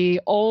down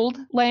the old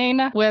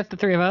lane with the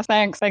three of us.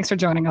 Thanks for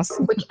joining us.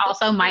 Which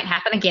also might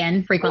happen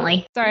again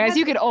frequently. Sorry, as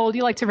you get old,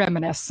 you like to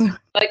reminisce.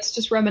 I like to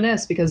just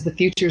reminisce because the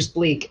future's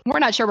bleak. We're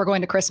not sure we're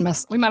going to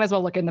Christmas. We might as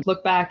well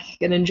look back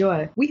and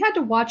enjoy. We had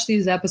to watch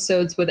these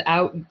episodes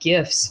without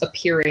GIFs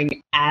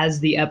appearing as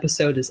the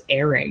episode is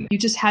airing. You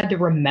just had to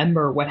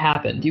remember what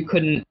happened. You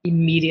couldn't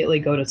immediately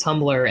go to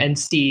Tumblr and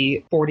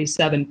see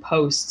 47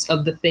 posts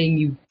of the thing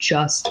you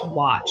just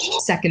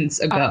watched seconds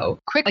ago.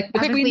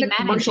 Quickly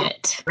manage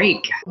it.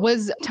 Break.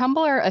 Was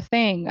Tumblr a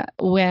thing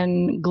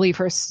when Glee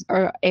first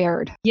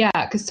aired? Yeah,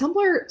 because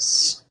Tumblr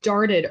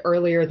started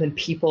earlier than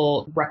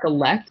people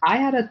recollect.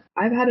 I've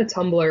had a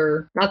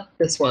Tumblr, not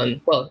this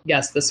one. Well,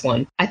 yes, this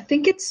one. I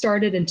think it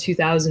started in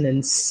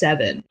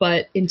 2007,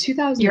 but in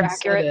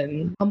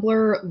 2007,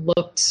 Tumblr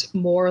looked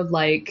more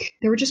like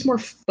there were just more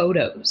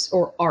photos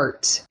or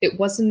art. It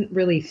wasn't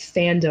really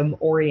fandom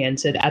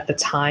oriented at the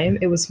time.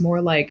 It was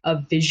more like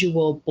a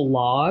visual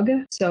blog.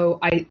 So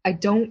I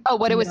don't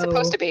what it was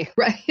supposed to be.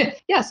 Right.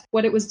 Yes,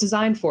 what it was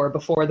designed for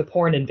before the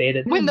porn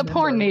invaded. When the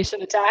porn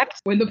nation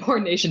attacked. When the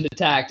porn nation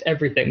attacked,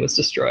 everything everything was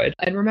destroyed.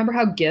 And remember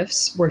how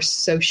GIFs were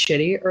so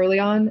shitty early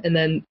on? And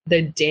then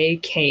the day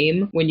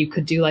came when you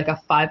could do like a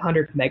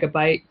 500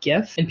 megabyte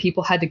GIF and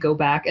people had to go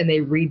back and they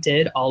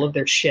redid all of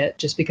their shit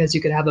just because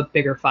you could have a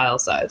bigger file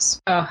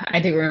size. Oh, I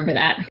do remember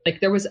that.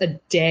 Like there was a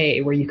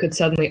day where you could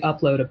suddenly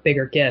upload a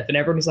bigger GIF and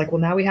everyone was like,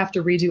 well, now we have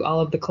to redo all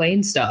of the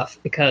Klain stuff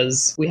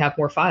because we have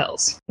more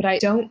files. But I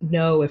don't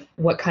know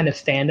what kind of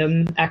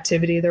fandom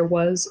activity there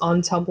was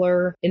on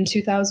Tumblr in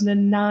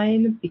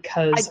 2009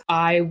 because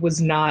I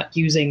was not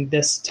using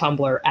this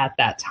Tumblr at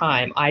that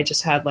time. I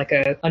just had like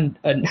a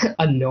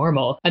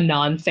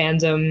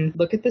non-fandom,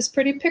 look at this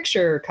pretty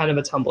picture kind of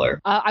a Tumblr.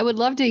 I would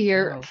love to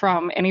hear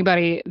from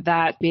anybody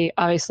that be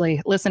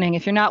obviously listening.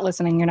 If you're not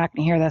listening, you're not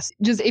going to hear this.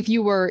 Just if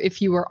you were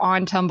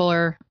on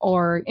Tumblr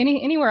or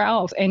anywhere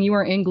else and you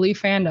were in Glee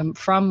fandom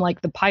from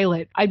like the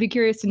pilot, I'd be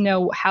curious to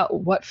know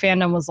what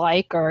fandom was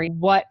like or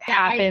what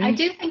happened. I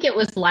do think it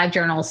was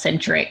LiveJournal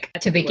centric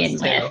to begin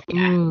with.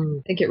 Yeah.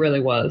 I think it really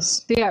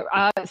was. Yeah,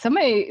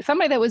 somebody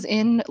that was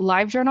in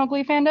LiveJournal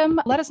Glee fandom,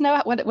 let us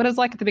know what it was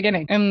like at the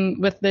beginning and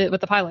with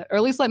the pilot, or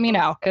at least let me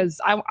know because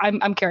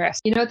I'm curious.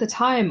 You know, at the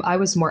time I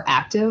was more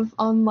active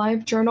on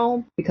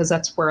LiveJournal because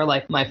that's where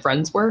like my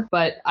friends were,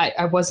 but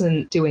I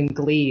wasn't doing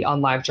Glee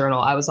on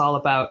LiveJournal. I was all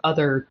about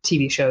other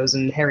TV shows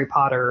and Harry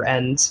Potter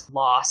and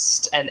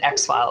Lost and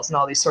X-Files and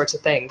all these sorts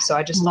of things. So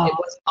it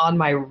wasn't on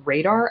my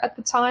radar at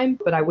the time,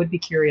 but I would be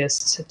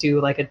curious to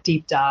do like a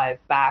deep dive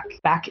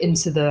back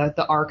into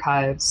the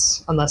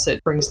archives, unless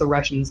it brings the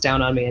Russians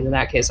down on me. And in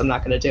that case, I'm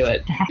not going to do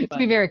it.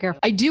 Be very careful.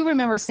 I do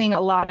remember seeing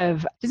a lot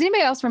of, does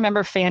anybody else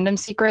remember Fandom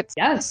Secrets?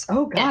 Yes.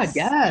 Oh God,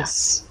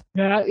 yes.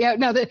 Yeah,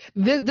 no,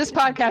 this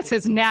podcast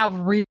has now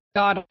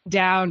gone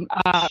down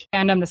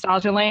fandom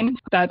nostalgia lane.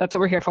 That's what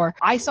we're here for.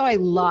 I saw a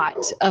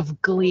lot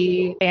of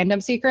Glee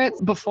fandom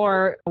secrets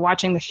before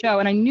watching the show,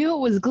 and I knew it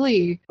was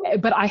Glee,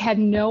 but I had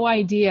no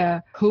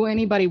idea who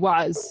anybody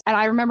was. And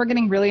I remember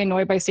getting really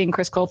annoyed by seeing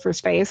Chris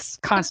Colfer's face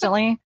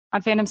constantly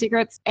on Fandom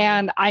Secrets,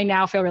 and I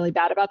now feel really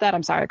bad about that.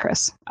 I'm sorry,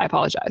 Chris. I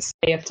apologize.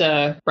 You have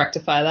to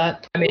rectify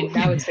that. I mean,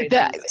 now it's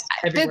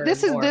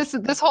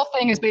this whole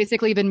thing has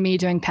basically been me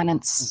doing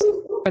penance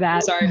for that.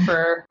 I'm sorry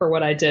for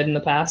what I did in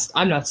the past.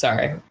 I'm not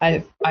sorry.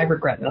 I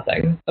regret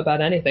nothing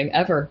about anything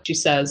ever, she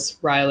says,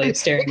 Riley,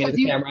 staring into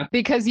the camera.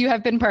 Because you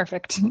have been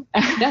perfect.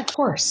 Yeah, of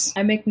course.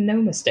 I make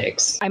no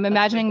mistakes. I'm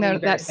imagining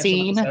that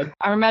scene.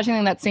 I'm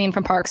imagining that scene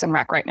from Parks and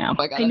Rec right now. Oh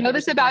my God, I know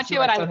this about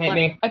you, and don't hate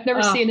me. I've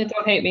never seen it.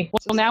 Don't hate me.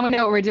 Well, now we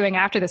know what we're doing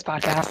after this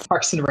podcast.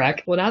 Parks and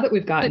Rec. Well, now that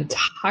we've gotten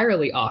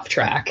entirely off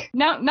track.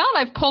 Now that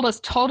I've pulled us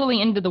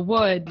totally into the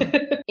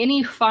wood,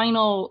 any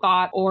final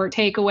thought or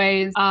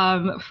takeaways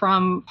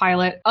from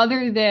pilot,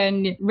 other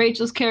than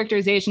Rachel's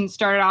characterization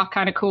started off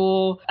kind of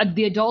cool.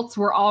 The adults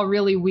were all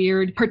really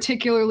weird,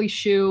 particularly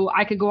Schue.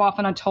 I could go off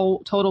on a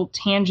total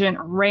tangent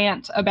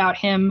rant about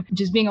him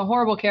just being a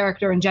horrible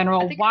character in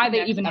general. Why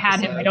they even had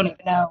him, I don't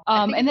even know.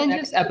 And then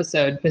next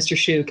episode, Mr.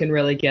 Schue can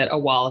really get a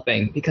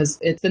walloping because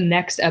it's the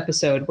next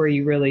episode where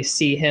you really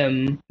see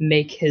him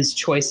make his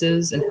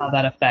choices and how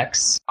that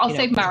affects. I'll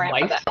save my rant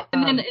for that.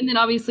 And then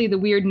obviously the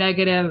weird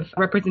negative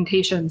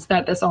representations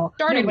that this all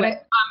started with.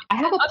 I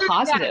have a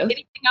positive.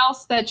 Anything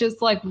else that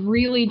just like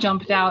really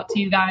jumped out to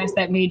you guys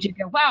that made you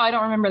go, wow, I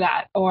don't remember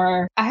that?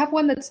 Or I have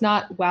one that's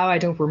not, wow, I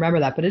don't remember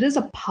that, but it is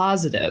a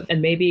positive,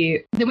 and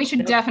maybe then we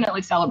should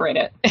definitely celebrate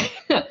it.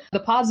 The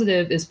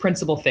positive is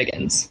Principal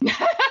Figgins.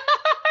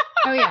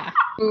 Oh, yeah.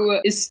 Who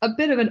is a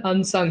bit of an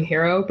unsung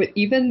hero, but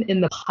even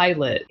in the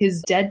pilot,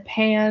 his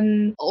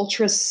deadpan,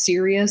 ultra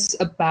serious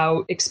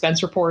about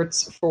expense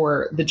reports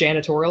for the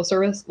janitorial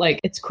service, like,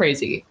 it's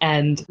crazy.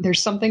 And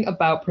there's something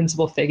about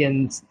Principal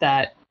Figgins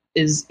that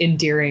is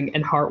endearing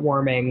and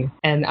heartwarming,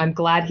 and I'm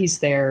glad he's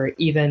there,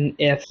 even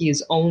if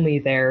he's only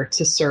there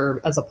to serve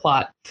as a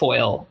plot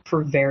foil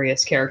for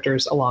various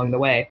characters along the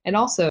way. And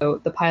also,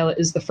 the pilot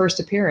is the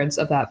first appearance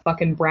of that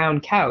fucking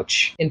brown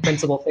couch in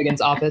Principal Figgins'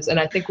 office, and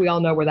I think we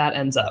all know where that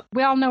ends up.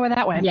 We all know where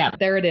that went. Yeah,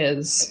 there it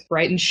is,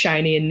 bright and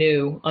shiny and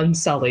new,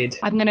 unsullied.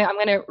 I'm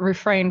gonna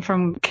refrain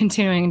from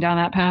continuing down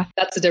that path.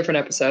 That's a different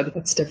episode.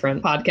 That's a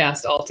different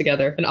podcast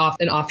altogether. An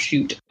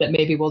offshoot that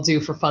maybe we'll do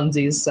for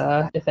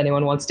funsies if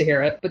anyone wants to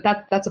hear it. But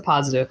that's a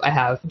positive I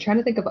have. I'm trying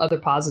to think of other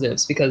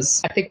positives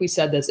because I think we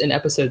said this in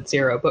episode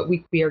 0, but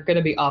we are going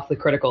to be awfully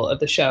critical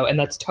of the show, and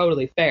that's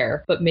totally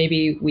fair. But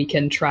maybe we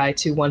can try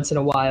to once in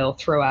a while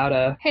throw out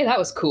a, hey, that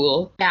was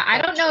cool. Yeah,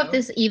 I don't know if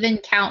this even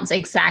counts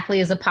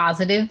exactly as a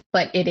positive,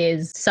 but it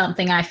is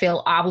something I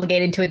feel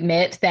obligated to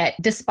admit that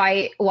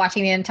despite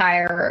watching the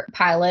entire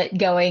pilot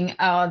going,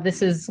 oh,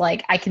 this is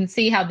like, I can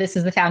see how this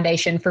is the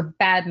foundation for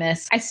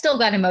badness, I still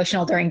got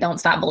emotional during Don't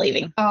Stop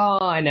Believing. Oh,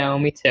 I know.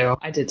 Me too.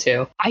 I did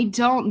too. I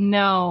don't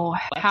know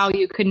how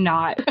you could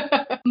not.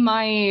 In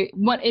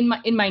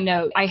my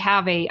note, I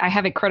have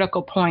a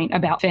critical point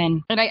about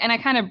Finn, and I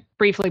kind of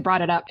briefly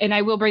brought it up. And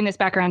I will bring this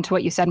back around to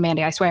what you said,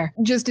 Mandy, I swear.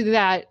 Just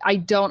that I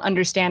don't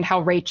understand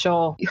how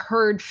Rachel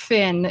heard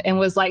Finn and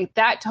was like,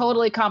 that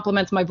totally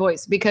compliments my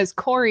voice, because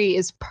Corey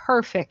is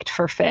perfect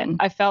for Finn.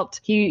 I felt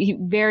he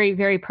very,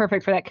 very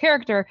perfect for that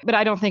character, but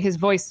I don't think his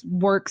voice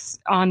works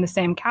on the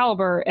same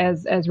caliber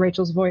as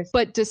Rachel's voice.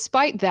 But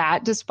despite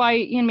that,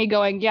 despite me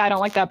going, yeah, I don't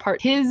like that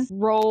part, his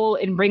role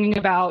in bringing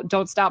about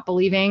Don't Stop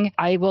Believing,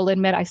 I will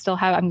admit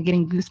I'm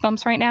getting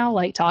goosebumps right now,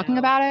 like talking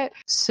about it.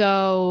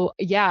 So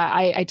yeah,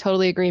 I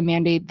totally agree,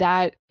 Mandy,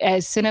 that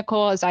as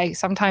cynical as I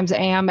sometimes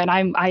am, and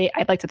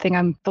I'd like to think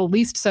I'm the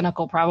least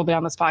cynical probably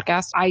on this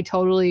podcast, I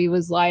totally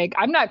was like,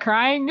 I'm not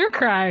crying, you're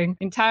crying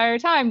entire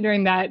time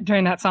during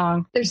that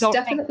song. There's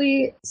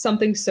definitely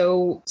something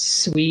so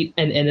sweet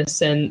and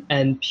innocent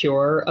and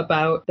pure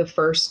about the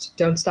first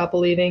Don't Stop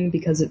Believing,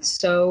 because it's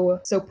so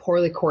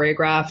poorly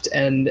choreographed,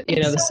 and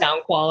the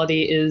sound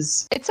quality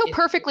is so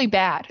perfectly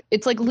bad.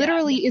 It's like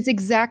literally is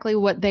exactly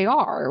what they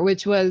are,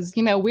 which was,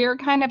 we're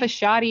kind of a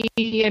shoddy,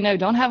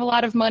 don't have a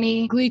lot of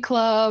money Glee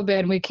club,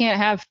 and we can't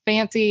have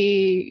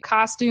fancy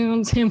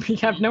costumes, and we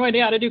have no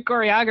idea how to do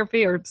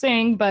choreography or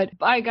sing, but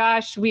by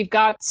gosh, we've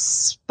got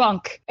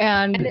spunk,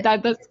 and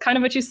that's kind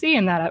of what you see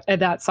in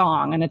that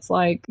song. And it's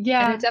like,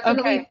 yeah, and it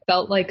definitely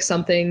felt like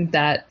something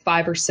that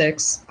 5 or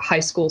 6 high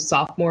school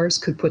sophomores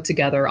could put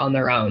together on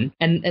their own.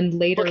 And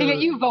later, looking at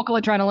you, vocal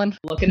adrenaline,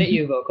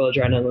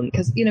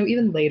 because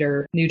even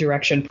later New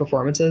Direction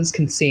performances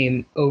can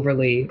seem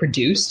overly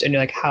produced, and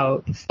you're like,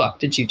 how the fuck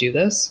did you do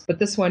this? But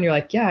this one, you're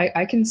like, yeah,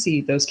 I can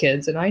see those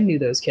kids, and I knew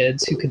those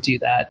kids who could do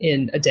that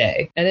in a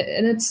day, and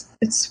it's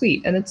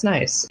sweet and it's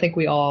nice. I think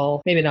we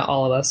all, maybe not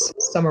all of us,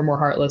 some are more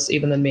heartless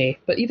even than me,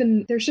 but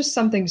even there's just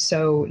something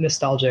so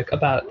nostalgic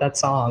about that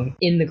song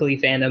in the Glee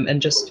fandom,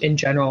 and just in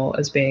general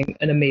as being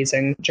an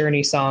amazing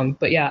journey song.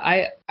 But yeah,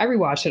 I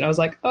rewatched it and I was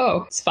like,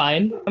 oh, it's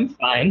fine. I'm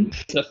fine.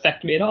 It doesn't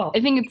affect me at all. I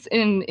think it's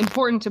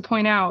important to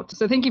point out,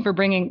 so thank you for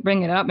bringing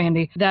it up,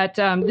 Mandy, that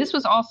this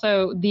was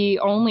also the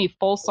only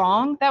full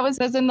song that was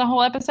in the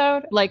whole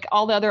episode. Like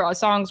all the other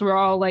songs were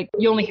all like,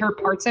 you only heard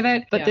parts of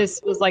it, but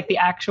this was like the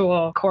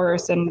actual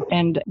chorus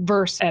and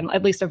verse, and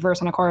at least a verse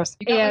and a chorus.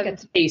 You got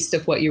like a taste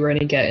of what you were going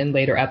to get in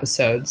later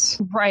episodes.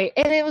 Right.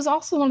 And it was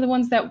also one of the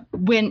ones that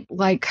went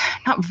like,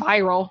 not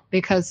viral,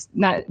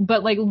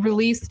 but like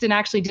released and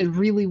actually did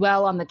really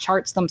well on the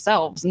charts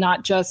themselves,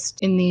 not just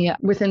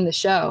within the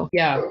show.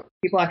 Yeah.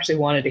 People actually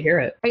wanted to hear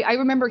it. I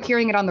remember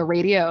hearing it on the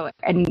radio,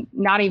 and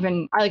not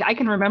even, I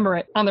can remember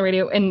it on the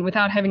radio and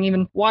without having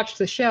even watched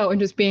the show,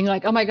 and just being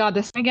like, oh my God,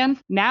 this again?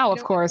 Now,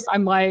 of course,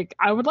 I'm like,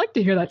 I would like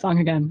to hear that song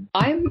again.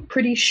 I'm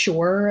pretty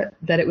sure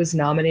that it was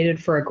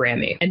nominated for a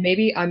Grammy, and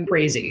maybe I'm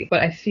crazy, but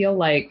I feel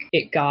like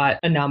it got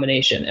a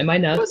nomination. Am I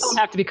nuts? Those don't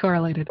have to be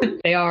correlated.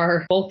 They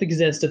both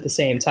exist at the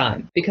same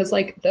time, because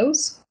like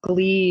those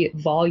Glee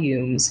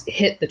volumes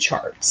hit the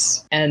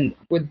charts, and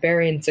with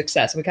varying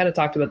success. We kind of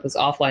talked about this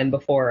offline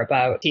before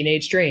about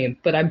Teenage Dream,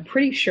 but I'm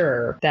pretty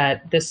sure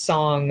that this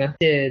song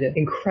did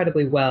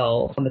incredibly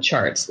well on the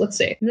charts. Let's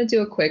see. I'm going to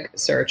do a quick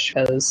search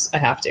because I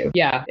have to.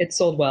 Yeah, it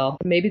sold well.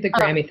 Maybe the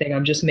Grammy thing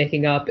I'm just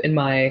making up in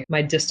my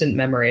distant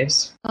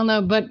memories. I don't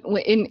know, but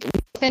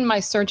within my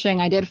searching,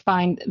 I did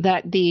find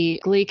that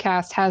the Glee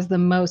cast has the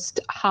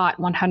most Hot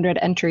 100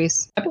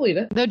 entries. I believe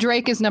it. Though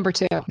Drake is number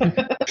 2.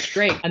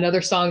 Drake,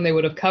 another song they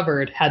would have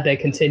covered had they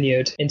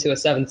continued into a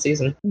 7th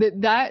season.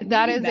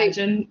 That is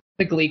imagine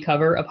the Glee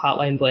cover of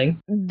Hotline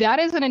Bling. That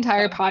is an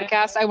entire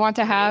podcast I want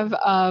to have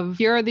of,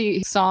 here are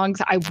the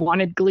songs I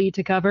wanted Glee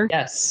to cover.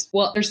 Yes.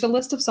 Well, there's the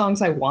list of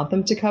songs I want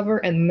them to cover,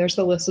 and then there's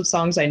the list of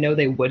songs I know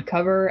they would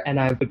cover and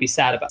I would be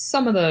sad about.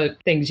 Some of the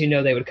things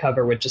they would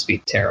cover would just be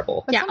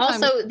terrible. But yeah,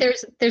 also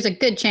there's a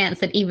good chance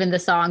that even the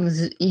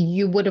songs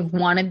you would have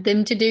wanted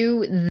them to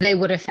do, they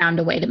would have found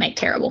a way to make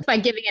terrible by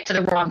giving it to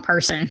the wrong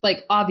person.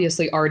 Like,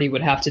 obviously Artie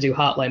would have to do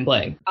Hotline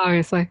Bling.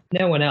 Obviously.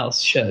 No one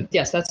else should.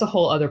 Yes, that's a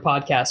whole other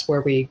podcast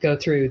where we go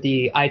through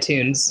the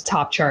iTunes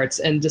top charts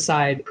and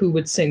decide who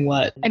would sing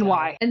what and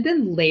why, and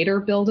then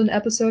later build an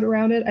episode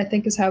around it. I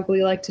think is how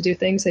Glee like to do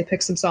things. They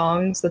pick some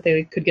songs that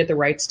they could get the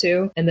rights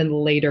to, and then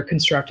later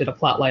constructed a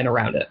plot line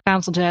around it.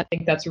 Sounds legit. I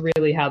think that's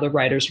really how the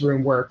writer's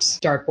room works.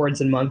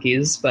 Dartboards and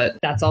monkeys, but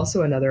that's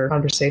also another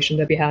conversation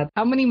to be had.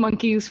 How many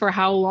monkeys for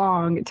how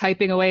long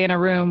typing away in a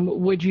room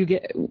would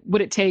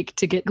it take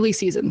to get Glee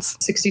seasons?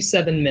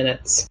 67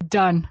 minutes.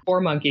 Done. 4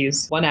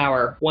 monkeys, 1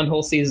 hour, 1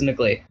 whole season of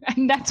Glee.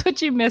 And that's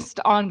what you missed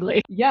on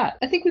Glee. Yeah,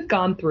 I think we've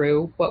gone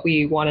through what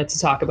we wanted to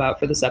talk about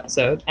for this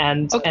episode,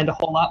 and a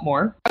whole lot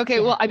more. Okay,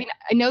 well, I mean,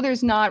 I know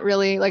there's not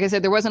really, like I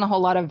said, there wasn't a whole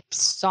lot of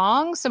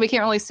songs, so we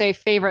can't really say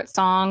favorite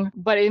song,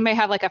 but it may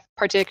have like a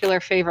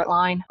particular favorite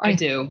line. I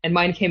do, and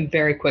mine came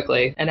very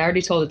quickly, and I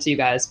already told it to you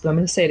guys, but I'm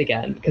going to say it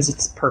again because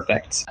it's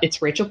perfect.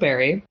 It's Rachel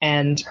Berry,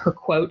 and her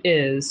quote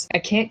is, "I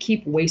can't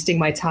keep wasting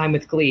my time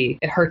with Glee.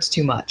 It hurts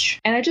too much."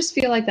 And I just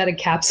feel like that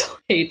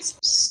encapsulates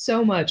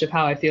so much of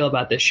how I feel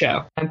about this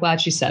show. I'm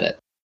glad she said it.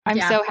 I'm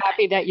Yeah. so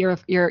happy that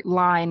your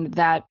line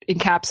that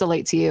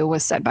encapsulates you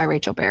was said by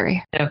Rachel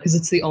Berry. Yeah, because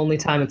it's the only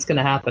time it's going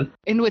to happen.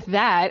 And with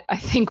that, I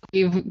think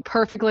we've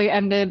perfectly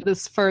ended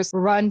this first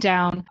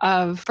rundown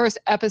of first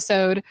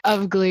episode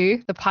of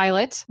Glee, the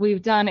pilot.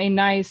 We've done a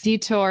nice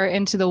detour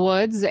into the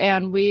woods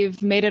and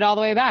we've made it all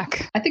the way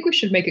back. I think we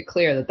should make it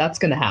clear that that's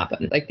going to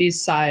happen. Like these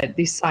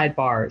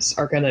sidebars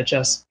are going to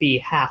just be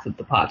half of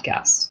the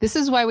podcast. This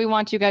is why we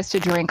want you guys to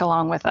drink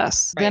along with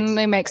us. Right. Then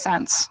they make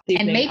sense.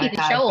 And maybe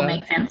the show will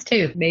make sense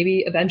too. Maybe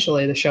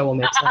eventually the show will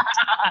make sense.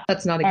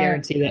 That's not a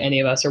guarantee that any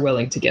of us are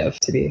willing to give,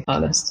 to be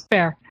honest.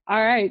 Fair.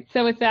 All right.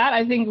 So with that,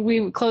 I think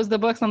we close the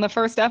books on the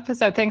first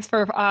episode. Thanks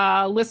for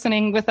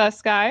listening with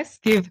us, guys.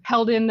 If you've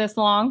held in this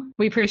long,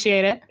 we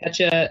appreciate it. Catch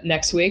you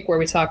next week where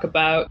we talk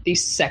about the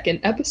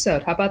second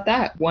episode. How about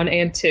that? 1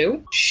 and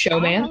 2,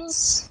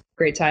 Showmance.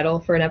 Great title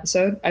for an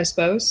episode, I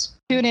suppose.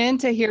 Tune in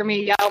to hear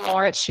me yell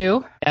more at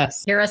Schue.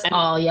 Yes. Hear us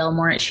all yell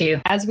more at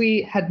Schue. As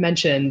we had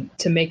mentioned,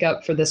 to make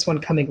up for this one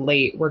coming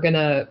late, we're going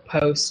to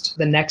post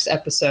the next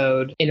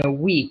episode in a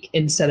week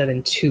instead of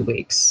in 2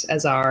 weeks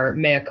as our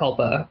mea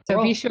culpa.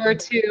 So be sure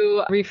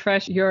to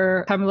refresh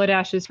your Tumblr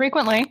dashes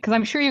frequently, because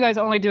I'm sure you guys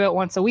only do it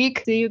once a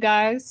week. See you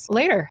guys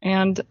later.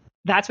 And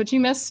that's what you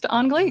missed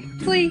on Glee.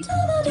 Glee.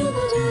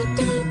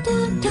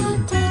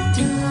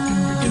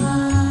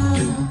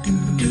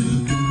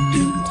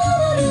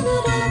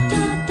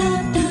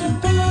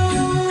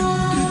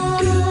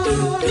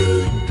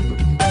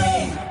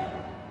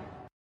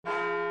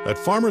 At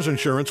Farmers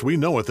Insurance, we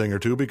know a thing or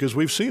two because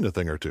we've seen a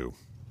thing or two.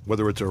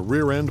 Whether it's a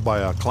rear end by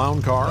a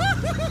clown car,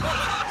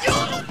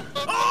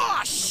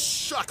 Ah,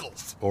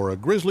 shuckles! or a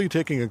grizzly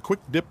taking a quick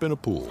dip in a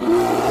pool.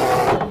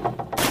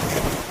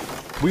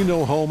 We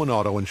know home and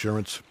auto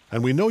insurance,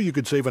 and we know you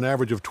could save an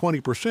average of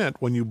 20%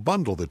 when you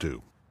bundle the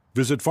two.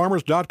 Visit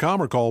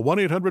farmers.com or call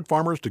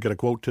 1-800-FARMERS to get a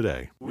quote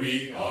today.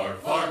 We are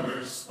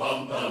farmers.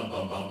 Bum, bum,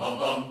 bum, bum, bum,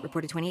 bum.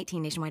 Reported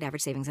 2018 nationwide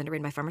average savings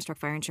underwritten by Farmers Truck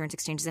Fire Insurance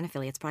Exchanges and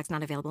Affiliates. Products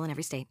not available in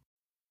every state.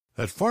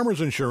 At Farmers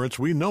Insurance,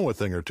 we know a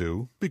thing or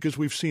two because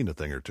we've seen a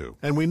thing or two.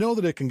 And we know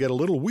that it can get a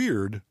little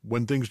weird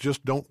when things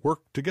just don't work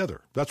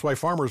together. That's why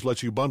Farmers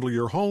lets you bundle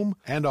your home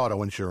and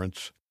auto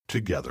insurance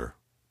together.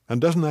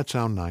 And doesn't that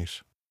sound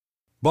nice?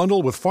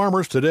 Bundle with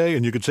Farmers today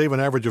and you could save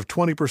an average of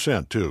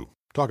 20% too.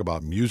 Talk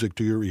about music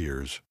to your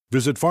ears.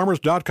 Visit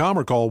farmers.com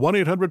or call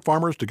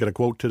 1-800-FARMERS to get a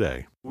quote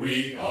today.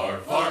 We are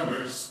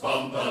farmers.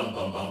 Bum, bum,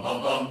 bum, bum,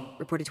 bum, bum.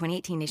 Reported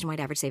 2018 nationwide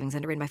average savings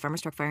underwritten by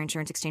Farmers Truck Fire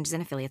Insurance Exchanges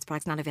and Affiliates.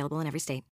 Products not available in every state.